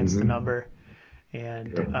 against the number.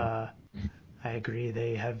 And I agree,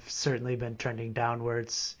 they have certainly been trending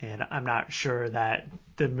downwards. And I'm not sure that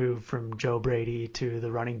the move from Joe Brady to the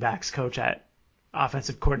running backs coach at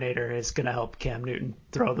offensive coordinator is going to help Cam Newton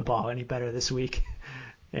throw the ball any better this week.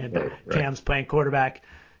 And Cam's playing quarterback.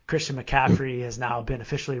 Christian McCaffrey has now been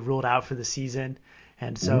officially ruled out for the season.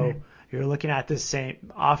 And so you're looking at this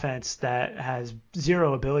same offense that has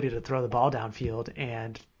zero ability to throw the ball downfield,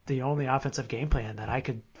 and the only offensive game plan that I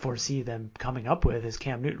could foresee them coming up with is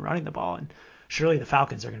Cam Newton running the ball, and surely the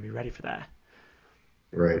Falcons are going to be ready for that.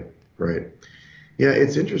 Right. Yeah,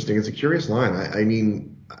 it's interesting. It's a curious line. I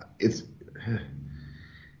mean, it's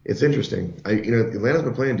interesting. Atlanta's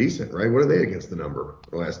been playing decent, right? What are they against the number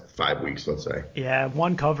the last 5 weeks, let's say? Yeah,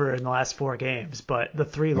 1 cover in the last 4 games, but the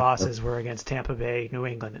 3 losses were against Tampa Bay, New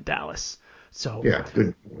England, and Dallas. So yeah,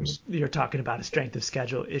 good. You're talking about a strength of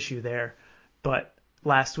schedule issue there. But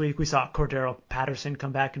last week we saw Cordero Patterson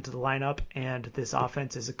come back into the lineup, and this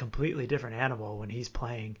offense is a completely different animal when he's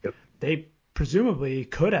playing. Yep. They presumably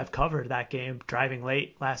could have covered that game driving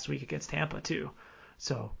late last week against Tampa too.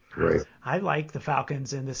 So Right. I like the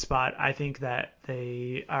Falcons in this spot. I think that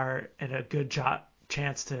they are in a good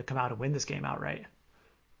chance to come out and win this game outright.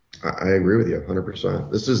 I agree with you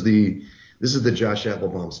 100%. This is the Josh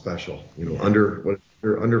Applebaum special.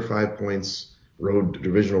 Under 5 points,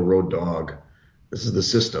 divisional road dog. This is the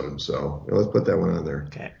system. So let's put that one on there.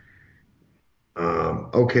 Okay.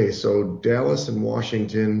 Okay, so Dallas and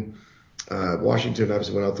Washington. Washington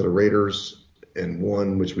obviously went out to the Raiders and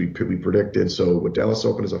won, which we predicted. So with Dallas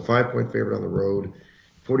open as a 5-point favorite on the road,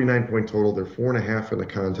 49-point total. They're 4.5 in the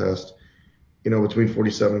contest. Between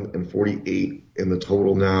 47 and 48 in the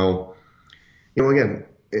total now. Again,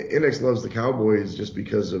 Index loves the Cowboys just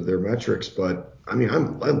because of their metrics, but I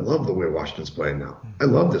love the way Washington's playing now. I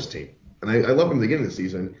love this team, and I love them at the beginning of the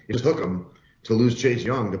season. It just took them to lose Chase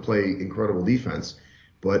Young to play incredible defense.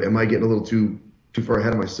 But am I getting a little too far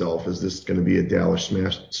ahead of myself? Is this going to be a Dallas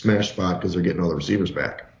smash spot because they're getting all the receivers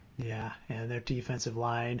back? Yeah, and their defensive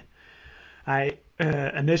line. I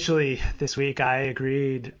initially this week I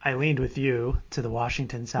agreed. I leaned with you to the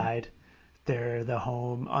Washington side. They're the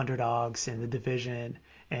home underdogs in the division,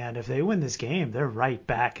 and if they win this game, they're right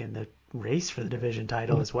back in the race for the division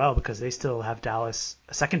title as well because they still have Dallas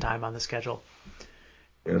a second time on the schedule.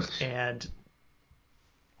 Yes. And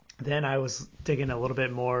then I was digging a little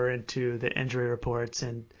bit more into the injury reports,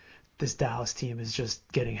 and this Dallas team is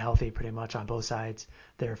just getting healthy pretty much on both sides.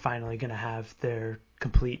 They're finally going to have their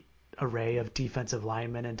complete array of defensive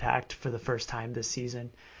linemen intact for the first time this season.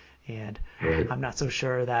 And I'm not so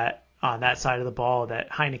sure that on that side of the ball that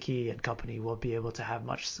Heineke and company will be able to have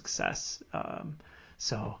much success.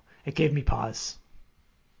 So it gave me pause.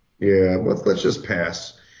 Yeah, let's just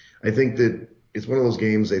pass. I think that it's one of those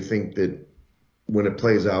games. I think that when it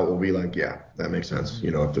plays out, we'll be like, yeah, that makes sense.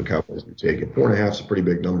 If the Cowboys can take it, 4.5 is a pretty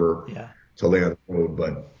big number to lay on the road.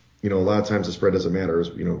 But a lot of times the spread doesn't matter. As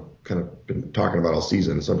kind of been talking about all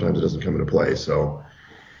season. Sometimes it doesn't come into play. So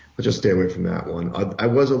let's just stay away from that one. I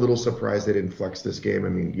was a little surprised they didn't flex this game.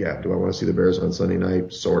 Do I want to see the Bears on Sunday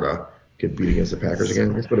night? Sorta. Get beat against the Packers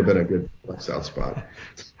again. This would have been a good flex out spot.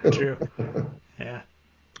 True. Yeah.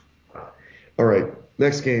 All right.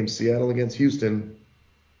 Next game, Seattle against Houston.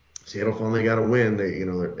 Seattle finally got a win.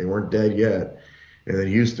 They weren't dead yet. And then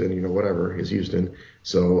Houston, whatever is Houston.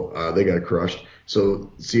 So they got crushed.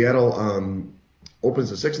 So Seattle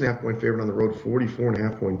opens a 6.5-point favorite on the road,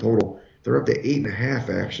 44.5-point total. They're up to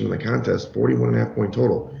 8.5 action in the contest, 41.5-point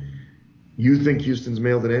total. You think Houston's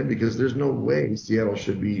mailed it in? Because there's no way Seattle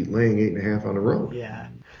should be laying 8.5 on the road. Yeah.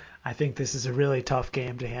 I think this is a really tough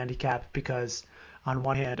game to handicap because on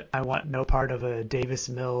one hand, I want no part of a Davis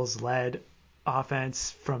Mills-led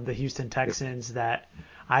offense from the Houston Texans that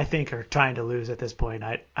I think are trying to lose at this point.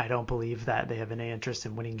 I don't believe that they have any interest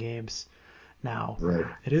in winning games. Now,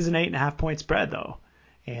 It is an 8.5-point spread, though,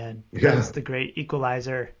 and that's the great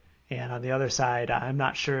equalizer. And on the other side, I'm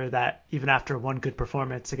not sure that even after one good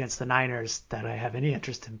performance against the Niners that I have any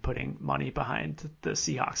interest in putting money behind the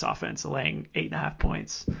Seahawks offense laying 8.5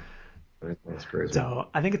 points. That's crazy. So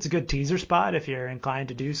I think it's a good teaser spot if you're inclined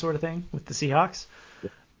to do sort of thing with the Seahawks.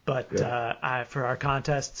 But for our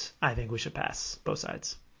contests, I think we should pass both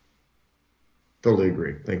sides. Totally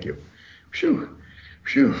agree. Thank you. Phew.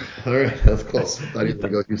 All right, that's close.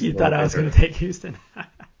 You thought I was going to take Houston.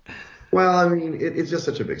 Well, it's just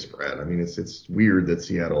such a big spread. It's weird that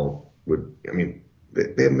Seattle would. They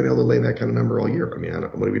haven't been able to lay that kind of number all year.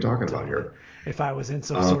 What are we talking about here? If I was in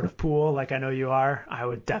some sort of pool like I know you are, I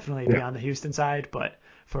would definitely be on the Houston side. But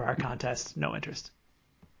for our contest, no interest.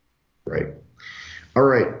 Right. All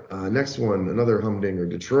right. Next one, another humdinger.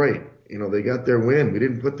 Detroit. They got their win. We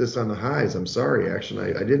didn't put this on the highs. I'm sorry.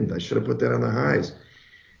 Actually, I didn't. I should have put that on the highs.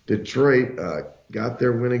 Detroit got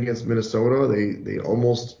their win against Minnesota. They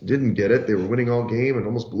almost didn't get it. They were winning all game and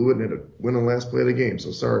almost blew it and had to win on the last play of the game.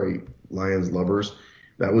 So sorry, Lions lovers.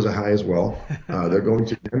 That was a high as well. They're going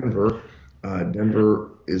to Denver.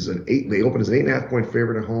 Denver is they open as an 8.5-point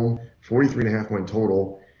favorite at home, 43.5-point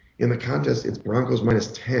total. In the contest, it's Broncos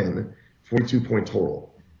minus 10, 42-point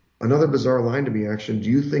total. Another bizarre line to me, action. Do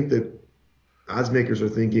you think that odds makers are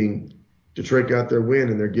thinking Detroit got their win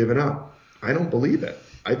and they're giving up? I don't believe it.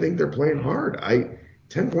 I think they're playing hard.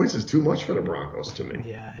 10 points is too much for the Broncos to me.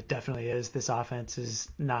 Yeah, it definitely is. This offense is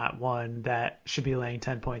not one that should be laying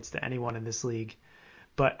 10 points to anyone in this league.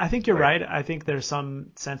 But I think you're right. I think there's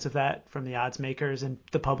some sense of that from the odds makers and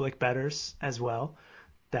the public bettors as well,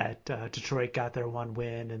 that Detroit got their one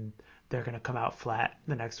win and they're going to come out flat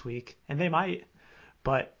the next week. And they might.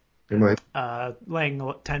 But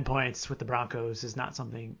laying 10 points with the Broncos is not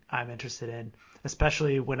something I'm interested in,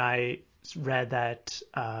 especially when I read that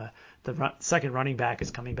the second running back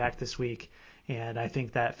is coming back this week. And I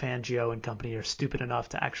think that Fangio and company are stupid enough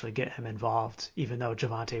to actually get him involved, even though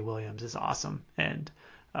Javonte Williams is awesome. And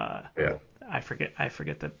I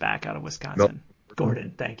forget the back out of Wisconsin.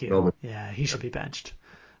 Gordon, thank you. Melvin. Yeah, he should be benched.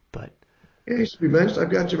 But yeah, he should be benched. I've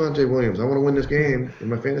got Javonte Williams. I want to win this game in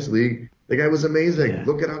my fantasy league. The guy was amazing. Yeah.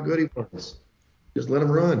 Look at how good he was. Just let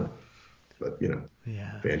him run. But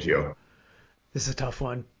Fangio. This is a tough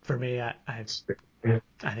one for me. I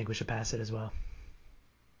think we should pass it as well.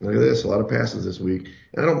 Look at this, a lot of passes this week.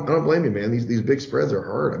 And I don't blame you, man. These big spreads are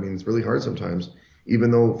hard. I mean, it's really hard sometimes, even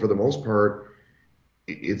though for the most part,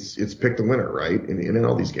 it's pick the winner, right? In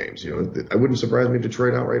all these games, I wouldn't surprise me if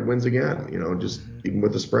Detroit outright wins again. Just even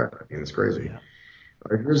with the spread. I mean, it's crazy. Yeah.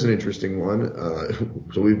 All right, here's an interesting one.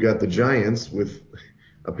 So we've got the Giants with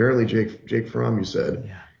apparently Jake Fromm, you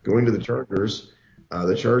said, going to the Chargers.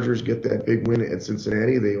 The Chargers get that big win at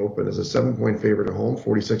Cincinnati. They open as a 7-point favorite at home,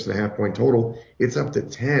 46.5-point total. It's up to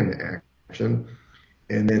 10 action.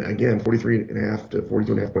 And then again, 43.5 to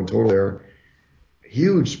 42.5-point total there.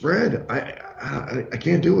 Huge spread. I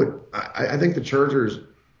can't do it. I think the Chargers,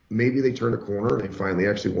 maybe they turn a corner. They finally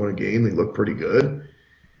actually won a game. They look pretty good.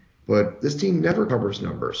 But this team never covers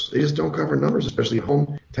numbers. They just don't cover numbers, especially at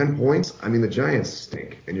home. 10 points. I mean, the Giants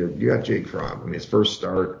stink. And you got Jake Fromm. I mean, his first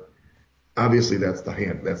start. Obviously, that's the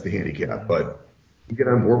handicap. But you get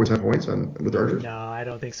on board with 10 points with the Chargers? No, I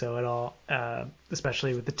don't think so at all.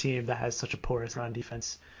 Especially with the team that has such a porous run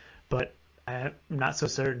defense. But I'm not so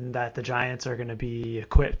certain that the Giants are going to be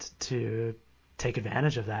equipped to take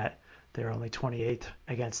advantage of that. They're only 28th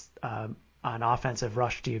against on offensive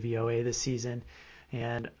rush DVOA this season,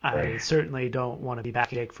 and I certainly don't want to be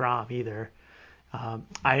back at Jake Fromm either.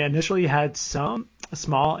 I initially had a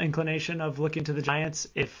small inclination of looking to the Giants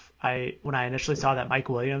when I initially saw that Mike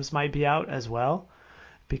Williams might be out as well,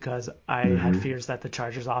 because I had fears that the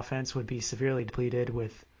Chargers offense would be severely depleted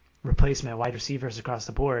with replacement wide receivers across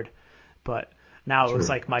the board. But now it looks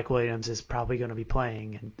like Mike Williams is probably going to be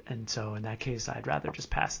playing, and so in that case, I'd rather just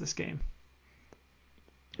pass this game.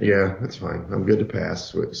 Yeah, that's fine. I'm good to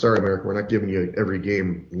pass. Sorry, America, we're not giving you every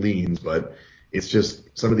game leans, but it's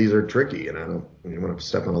just some of these are tricky, and I don't want to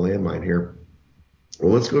step on a landmine here.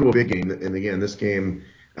 Well, let's go to a big game. And again, this game,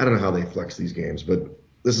 I don't know how they flex these games, but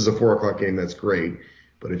this is a 4 o'clock game. That's great,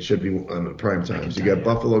 but it should be on prime times. You got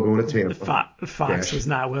Buffalo going to Tampa. Fox was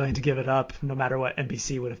not willing to give it up, no matter what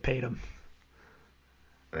NBC would have paid him.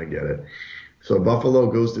 I get it. So Buffalo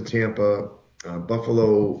goes to Tampa.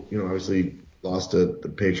 Buffalo, obviously lost to the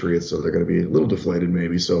Patriots, so they're going to be a little deflated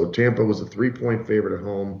maybe. So Tampa was a 3-point favorite at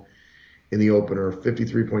home in the opener,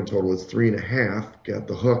 53-point total. It's 3.5. Got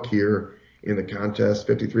the hook here in the contest,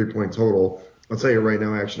 53-point total. I'll tell you right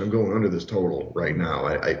now, actually, I'm going under this total right now.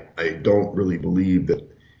 I don't really believe that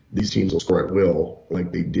these teams will score at will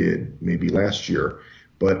like they did maybe last year.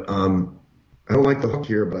 But I don't like the hook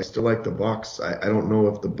here, but I still like the Bucs. I don't know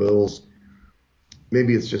if the Bills,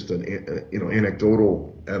 maybe it's just an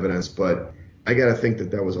anecdotal evidence, but I got to think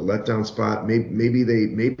that was a letdown spot. Maybe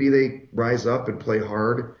they rise up and play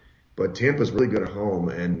hard, but Tampa's really good at home,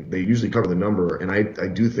 and they usually cover the number. And I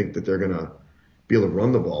do think that they're going to be able to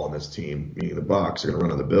run the ball on this team, meaning the Bucs are going to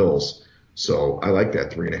run on the Bills. So I like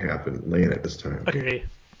that 3.5 and laying it this time. Agree.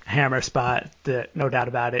 Hammer spot, no doubt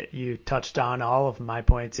about it. You touched on all of my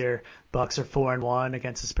points here. Bucs are 4-1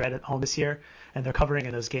 against the spread at home this year, and they're covering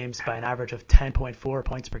in those games by an average of 10.4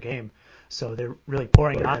 points per game. So they're really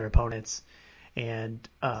pouring it on their opponents. And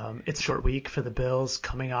it's a short week for the Bills,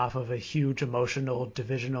 coming off of a huge emotional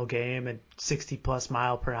divisional game and 60-plus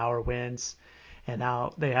mile-per-hour winds. And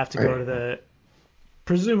now they have to go to the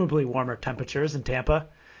presumably warmer temperatures in Tampa.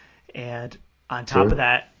 And on top of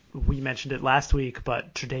that, we mentioned it last week,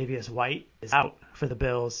 but Tre'Davious White is out for the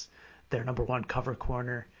Bills, their number one cover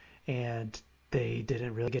corner, and they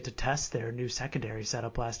didn't really get to test their new secondary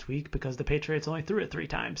setup last week because the Patriots only threw it 3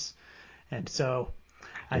 times. And so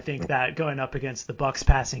I think that going up against the Bucs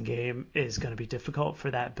passing game is going to be difficult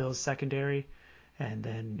for that Bills secondary. And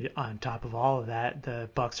then on top of all of that, the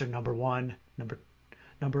Bucs are number 1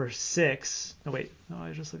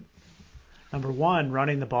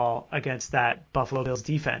 running the ball against that Buffalo Bills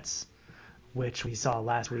defense, which we saw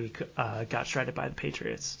last week got shredded by the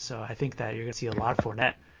Patriots. So I think that you're going to see a lot of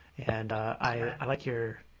Fournette, and I like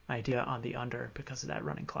your idea on the under because of that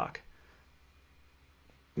running clock.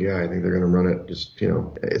 Yeah, I think they're going to run it. It's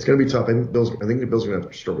going to be tough. I think the Bills are going to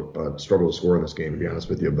have to struggle to score in this game, to be honest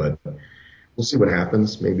with you. But we'll see what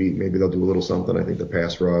happens. Maybe they'll do a little something. I think the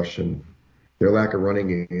pass rush and Their lack of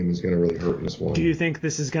running game is going to really hurt in this Do one. you think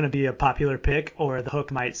this is going to be a popular pick, or the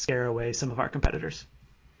hook might scare away some of our competitors?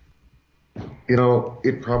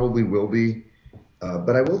 It probably will be.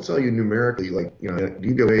 But I will tell you numerically, like,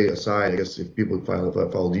 DVOA aside, I guess if people follow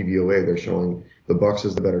DVOA, they're showing the Bucks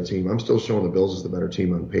as the better team. I'm still showing the Bills as the better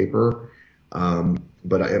team on paper.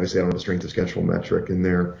 But obviously I don't have a strength of schedule metric in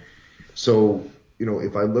there. So,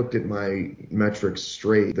 if I looked at my metrics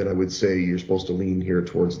straight, then I would say you're supposed to lean here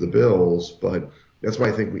towards the Bills. But that's why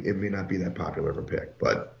I think it may not be that popular of a pick.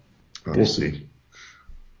 But we'll see.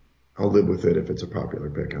 I'll live with it if it's a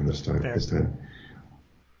popular pick on this time. Fair. This time.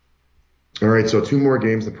 All right, so two more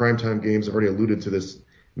games, the primetime games. I've already alluded to this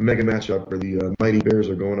mega matchup where the Mighty Bears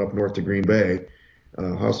are going up north to Green Bay,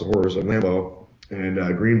 House of Horrors at Lambeau. And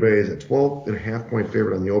Green Bay is a 12.5-point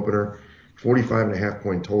favorite on the opener,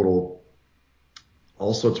 45.5-point total.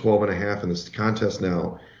 Also 12.5 in this contest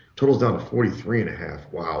now. Total's down to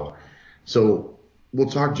 43.5. Wow. So we'll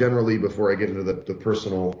talk generally before I get into the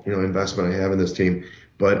personal investment I have in this team.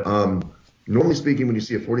 But normally speaking, when you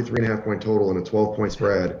see a 43.5-point total and a 12-point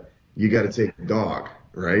spread, you got to take the dog,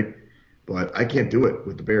 right? But I can't do it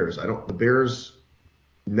with the Bears. The Bears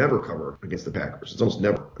never cover against the Packers. It's almost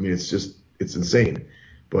never. I mean, it's insane.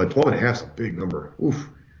 But 12.5 is a big number. Oof,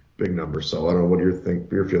 big number. So I don't know what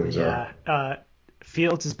your feelings are. Yeah.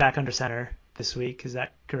 Fields is back under center this week. Is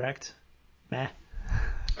that correct? Meh.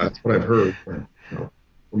 That's what I've heard. Let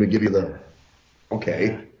me give you the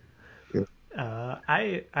okay. Yeah.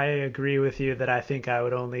 I agree with you that I think I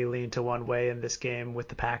would only lean to one way in this game with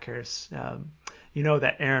the Packers. You know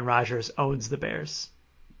that Aaron Rodgers owns the Bears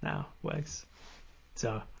now, Wegs.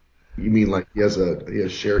 So. You mean like he's a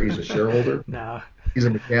shareholder? No. He's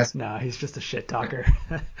a McCaskey? No, he's just a shit talker.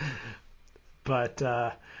 But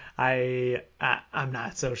I'm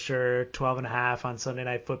not so sure. 12.5 on Sunday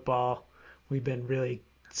Night Football. We've been really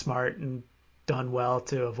smart and done well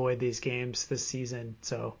to avoid these games this season,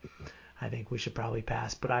 so I think we should probably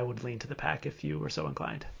pass. But I would lean to the Pack if you were so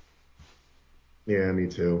inclined. Yeah, me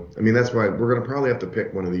too. I mean, that's why we're going to probably have to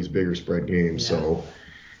pick one of these bigger spread games. Yeah. So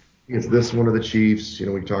it's this one of the Chiefs.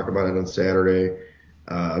 We talk about it on Saturday.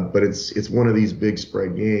 But it's one of these big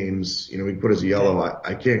spread games. We put as a yellow.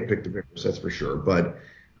 I can't pick the Bears, that's for sure. But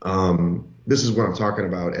this is what I'm talking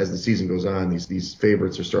about. As the season goes on, these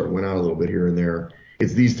favorites are starting to win out a little bit here and there.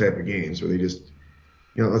 It's these type of games where they just,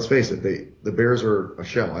 let's face it, the Bears are a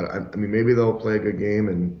shell. I mean, maybe they'll play a good game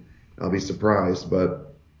and I'll be surprised,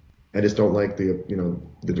 but I just don't like the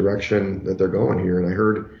direction that they're going here.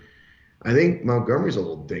 And I think Montgomery's a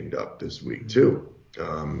little dinged up this week too.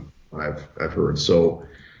 I've heard. So,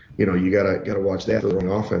 you gotta watch that. They're throwing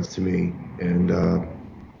offense to me, and I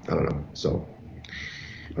don't know. So,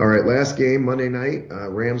 all right, last game Monday night.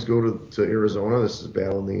 Rams go to Arizona. This is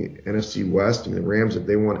battling the NFC West. I mean, the Rams, if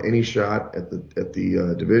they want any shot at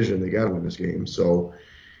the division, they got to win this game. So,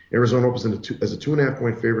 Arizona opens as a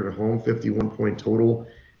 2.5-point favorite at home, 51-point total.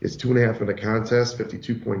 It's 2.5 in the contest,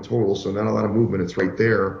 52-point total. So not a lot of movement. It's right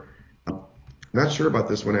there. Not sure about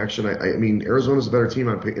this one, actually. I mean, Arizona's a better team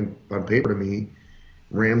on paper to me.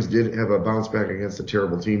 Rams did have a bounce back against a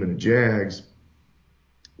terrible team in the Jags.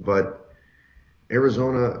 But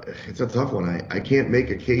Arizona, it's a tough one. I can't make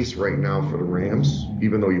a case right now for the Rams,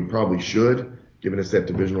 even though you probably should, given it's that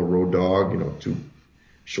divisional road dog, too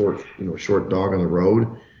short dog on the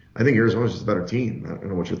road. I think Arizona's just a better team. I don't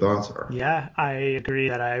know what your thoughts are. Yeah, I agree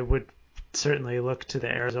that I would certainly look to the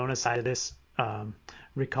Arizona side of this.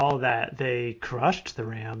 Recall that they crushed the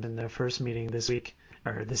Rams in their first meeting this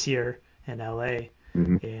year in LA,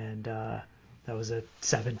 Mm-hmm. and that was a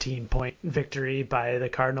 17-point victory by the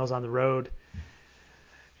Cardinals on the road.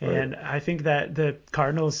 Right. And I think that the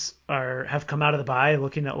Cardinals have come out of the bye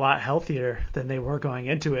looking a lot healthier than they were going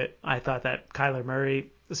into it. I thought that Kyler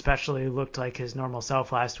Murray especially looked like his normal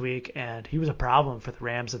self last week, and he was a problem for the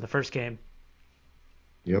Rams in the first game.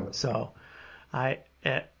 Yep. So I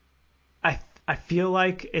feel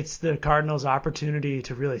like it's the Cardinals' opportunity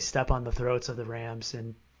to really step on the throats of the Rams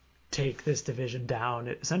and take this division down.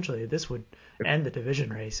 Essentially, this would end the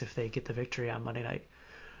division race if they get the victory on Monday night.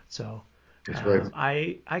 So That's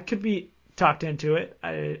right. I could be talked into it.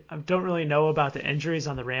 I don't really know about the injuries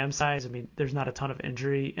on the Rams side. I mean, there's not a ton of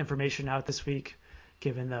injury information out this week,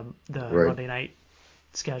 given the Right. Monday night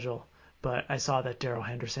schedule. But I saw that Darrell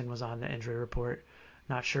Henderson was on the injury report.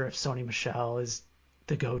 Not sure if Sony Michel is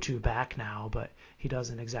the go-to back now, but he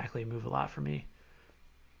doesn't exactly move a lot for me.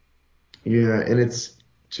 Yeah, and it's,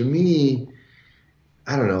 to me,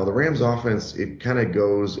 I don't know, the Rams offense, it kind of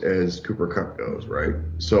goes as Cooper Kupp goes, right?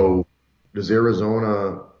 So does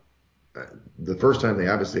Arizona, the first time they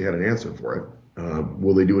obviously had an answer for it.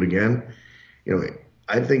 Will they do it again?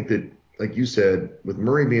 I think that like you said, with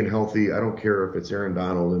Murray being healthy, I don't care if it's Aaron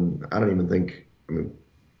Donald, and I don't even think, I mean,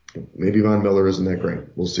 maybe Von Miller isn't that great.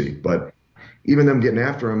 We'll see. But even them getting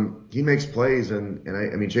after him, he makes plays, and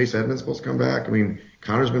I mean, Chase Edmonds supposed to come back. I mean,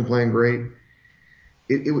 Connor's been playing great.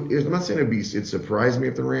 I'm not saying it'd surprise me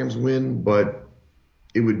if the Rams win, but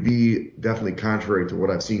it would be definitely contrary to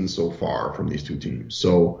what I've seen so far from these two teams.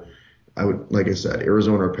 So I would, like I said,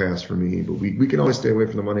 Arizona or pass for me, but we can always stay away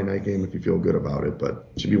from the Monday night game if you feel good about it,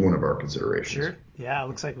 but it should be one of our considerations. Sure. Yeah, it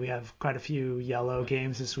looks like we have quite a few yellow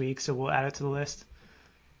games this week, so we'll add it to the list.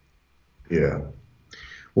 Yeah.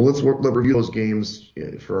 Well, let's review those games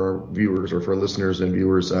for our viewers or for our listeners and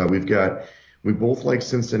viewers. We both like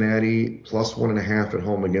Cincinnati plus 1.5 at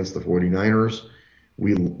home against the 49ers.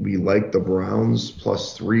 We like the Browns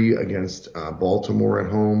plus 3 against Baltimore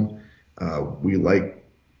at home. We like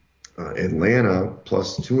Atlanta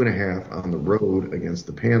plus 2.5 on the road against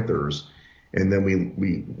the Panthers. And then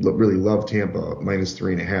we really love Tampa minus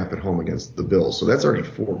 3.5 at home against the Bills. So that's already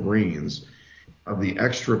 4 greens. Of the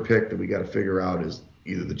extra pick that we got to figure out is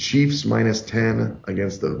either the Chiefs minus 10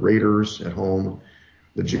 against the Raiders at home,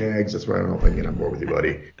 the Jags, that's why I don't know if I can get on board with you,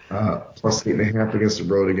 buddy, plus 8.5 against the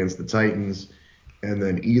road against the Titans, and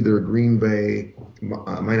then either Green Bay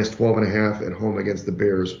minus 12.5 at home against the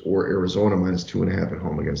Bears or Arizona minus 2.5 at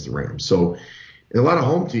home against the Rams. So a lot of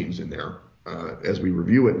home teams in there as we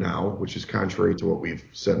review it now, which is contrary to what we've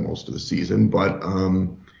said most of the season, but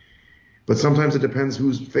sometimes it depends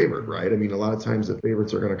who's favored, right? I mean, a lot of times the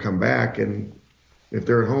favorites are going to come back, and if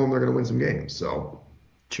they're at home, they're going to win some games. So,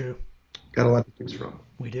 true. Got a lot to choose from.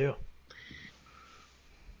 We do.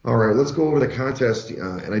 All right, let's go over the contest.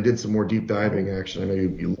 And I did some more deep diving, actually. I know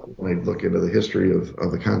you love when I look into the history of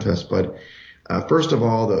the contest. But first of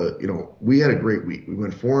all, we had a great week. We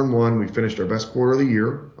went 4-1. We finished our best quarter of the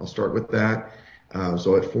year. I'll start with that.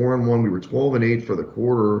 So at 4-1, we were 12-8 for the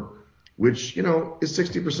quarter, which, is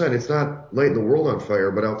 60%. It's not lighting the world on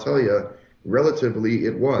fire, but I'll tell you, relatively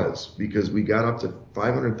it was, because we got up to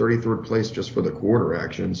 533rd place just for the quarter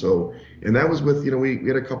action. So, and that was with, we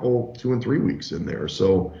had a couple 2 and 3 weeks in there.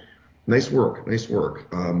 So nice work.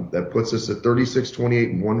 That puts us at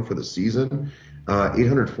 36-28-1 for the season,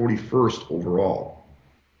 841st overall.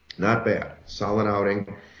 Not bad. Solid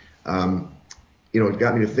outing. It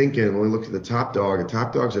got me to thinking when we looked at the top dog's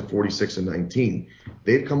at 46-19.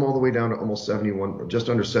 They'd come all the way down to almost 71, just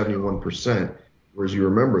under 71%. Whereas you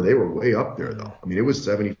remember, they were way up there, though. I mean, it was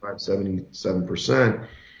 75, 77%.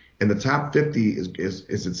 And the top 50 is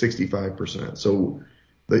at 65%. So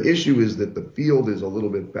the issue is that the field is a little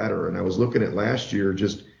bit better. And I was looking at last year,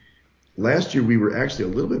 we were actually a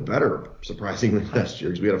little bit better, surprisingly, last year,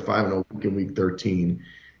 because we had a 5-0 week in week 13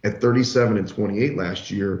 at 37-28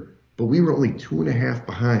 last year. But we were only 2.5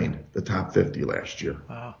 behind the top 50 last year.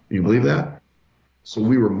 Wow. Do you believe that? So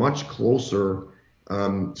we were much closer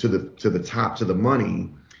to the top, to the money,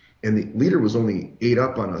 and the leader was only 8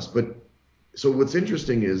 up on us. But so what's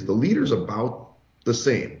interesting is the leader's about the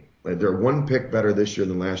same. Like they're 1 pick better this year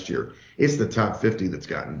than last year. It's the top 50 that's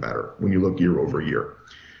gotten better when you look year over year.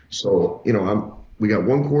 So, we got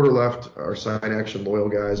 1 quarter left. Our side action loyal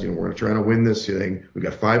guys, we're going to try to win this thing. We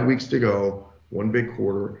got 5 weeks to go, 1 big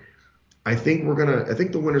quarter. I think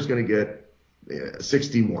the winner's going to get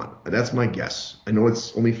 61. That's my guess. I know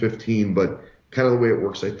it's only 15, but kind of the way it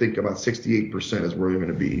works, I think about 68% is where we're going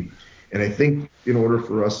to be. And I think in order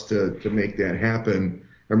for us to make that happen,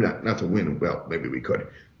 or not to win, well, maybe we could,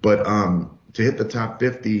 but to hit the top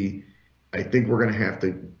 50, I think we're going to have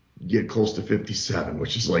to get close to 57,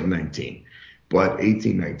 which is like 19. But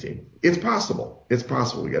 18-19. It's possible. We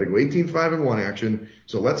got to go 18-5-1 action.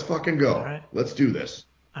 So let's fucking go. All right. Let's do this.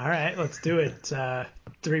 All right, let's do it.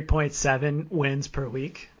 3.7 wins per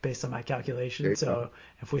week based on my calculation. So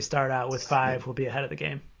if we start out with 5, we'll be ahead of the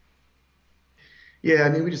game. Yeah, I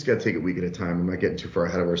mean, we just got to take it week at a time. I'm not getting too far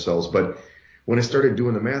ahead of ourselves. But when I started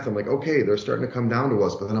doing the math, I'm like, okay, they're starting to come down to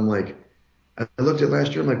us. But then I'm like, I looked at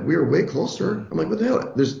last year, I'm like, we were way closer. I'm like, what the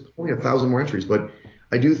hell? There's only 1,000 more entries. But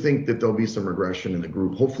I do think that there'll be some regression in the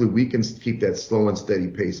group. Hopefully we can keep that slow and steady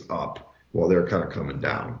pace up while they're kind of coming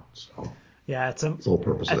down. So. Yeah, at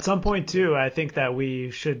some point too, I think that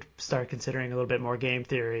we should start considering a little bit more game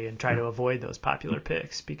theory and try to avoid those popular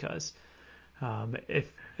picks, because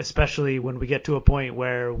especially when we get to a point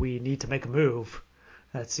where we need to make a move,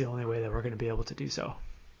 that's the only way that we're going to be able to do so.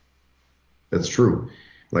 That's true.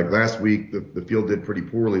 Like last week, the field did pretty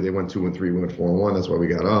poorly. They went 2-3, we went 4-1. That's why we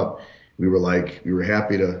got up. We were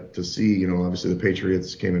happy to see, obviously the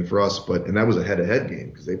Patriots came in for us, and that was a head-to-head game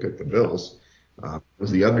because they picked the Bills. It was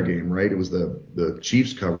the other game, right? It was the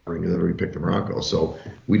Chiefs covering, and then we picked the Broncos. So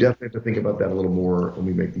we definitely have to think about that a little more when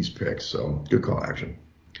we make these picks. So good call, action.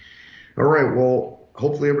 All right. Well,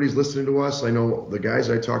 hopefully everybody's listening to us. I know the guys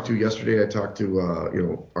I talked to yesterday, I talked to,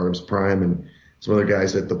 Artemis Prime and some other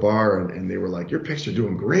guys at the bar, and they were like, your picks are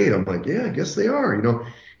doing great. I'm like, yeah, I guess they are.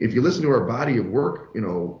 If you listen to our body of work,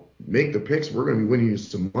 make the picks, we're going to be winning you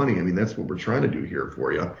some money. I mean, that's what we're trying to do here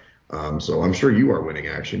for you. So I'm sure you are winning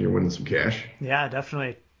action. You're winning some cash. Yeah,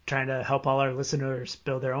 definitely trying to help all our listeners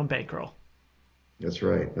build their own bankroll. That's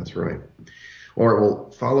right. That's right. All right.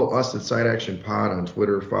 Well, follow us at Side Action Pod on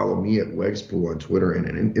Twitter. Follow me at Wegspool on Twitter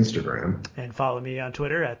and Instagram. And follow me on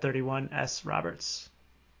Twitter at 31S Roberts.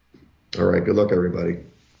 All right. Good luck, everybody.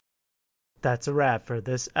 That's a wrap for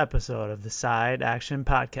this episode of the Side Action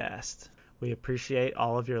Podcast. We appreciate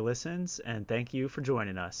all of your listens and thank you for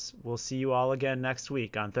joining us. We'll see you all again next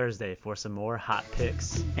week on Thursday for some more hot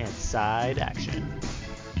picks and side action.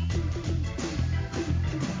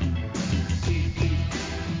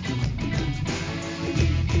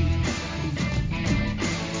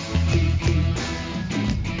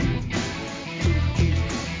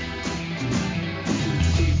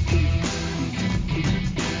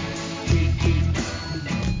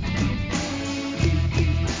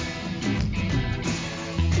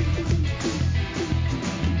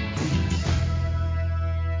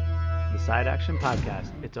 Side Action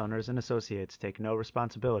Podcast, its owners and associates take no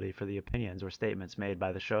responsibility for the opinions or statements made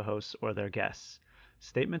by the show hosts or their guests.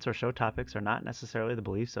 Statements or show topics are not necessarily the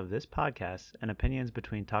beliefs of this podcast, and opinions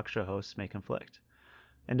between talk show hosts may conflict.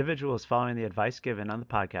 Individuals following the advice given on the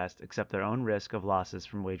podcast accept their own risk of losses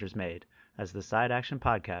from wagers made, as the Side Action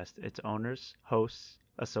Podcast, its owners, hosts,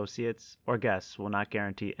 associates, or guests will not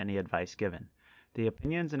guarantee any advice given. The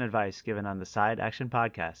opinions and advice given on the Side Action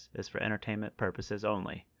Podcast is for entertainment purposes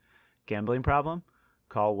only. Gambling problem?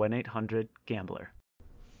 Call 1-800-GAMBLER.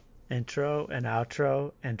 Intro and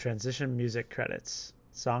outro and transition music credits.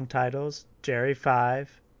 Song titles Jerry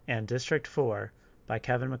 5 and District 4 by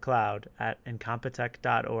Kevin MacLeod at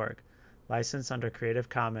incompetech.org. Licensed under Creative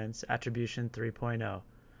Commons Attribution 3.0.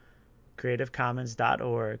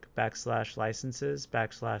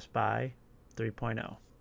 creativecommons.org/licenses/by 3.0.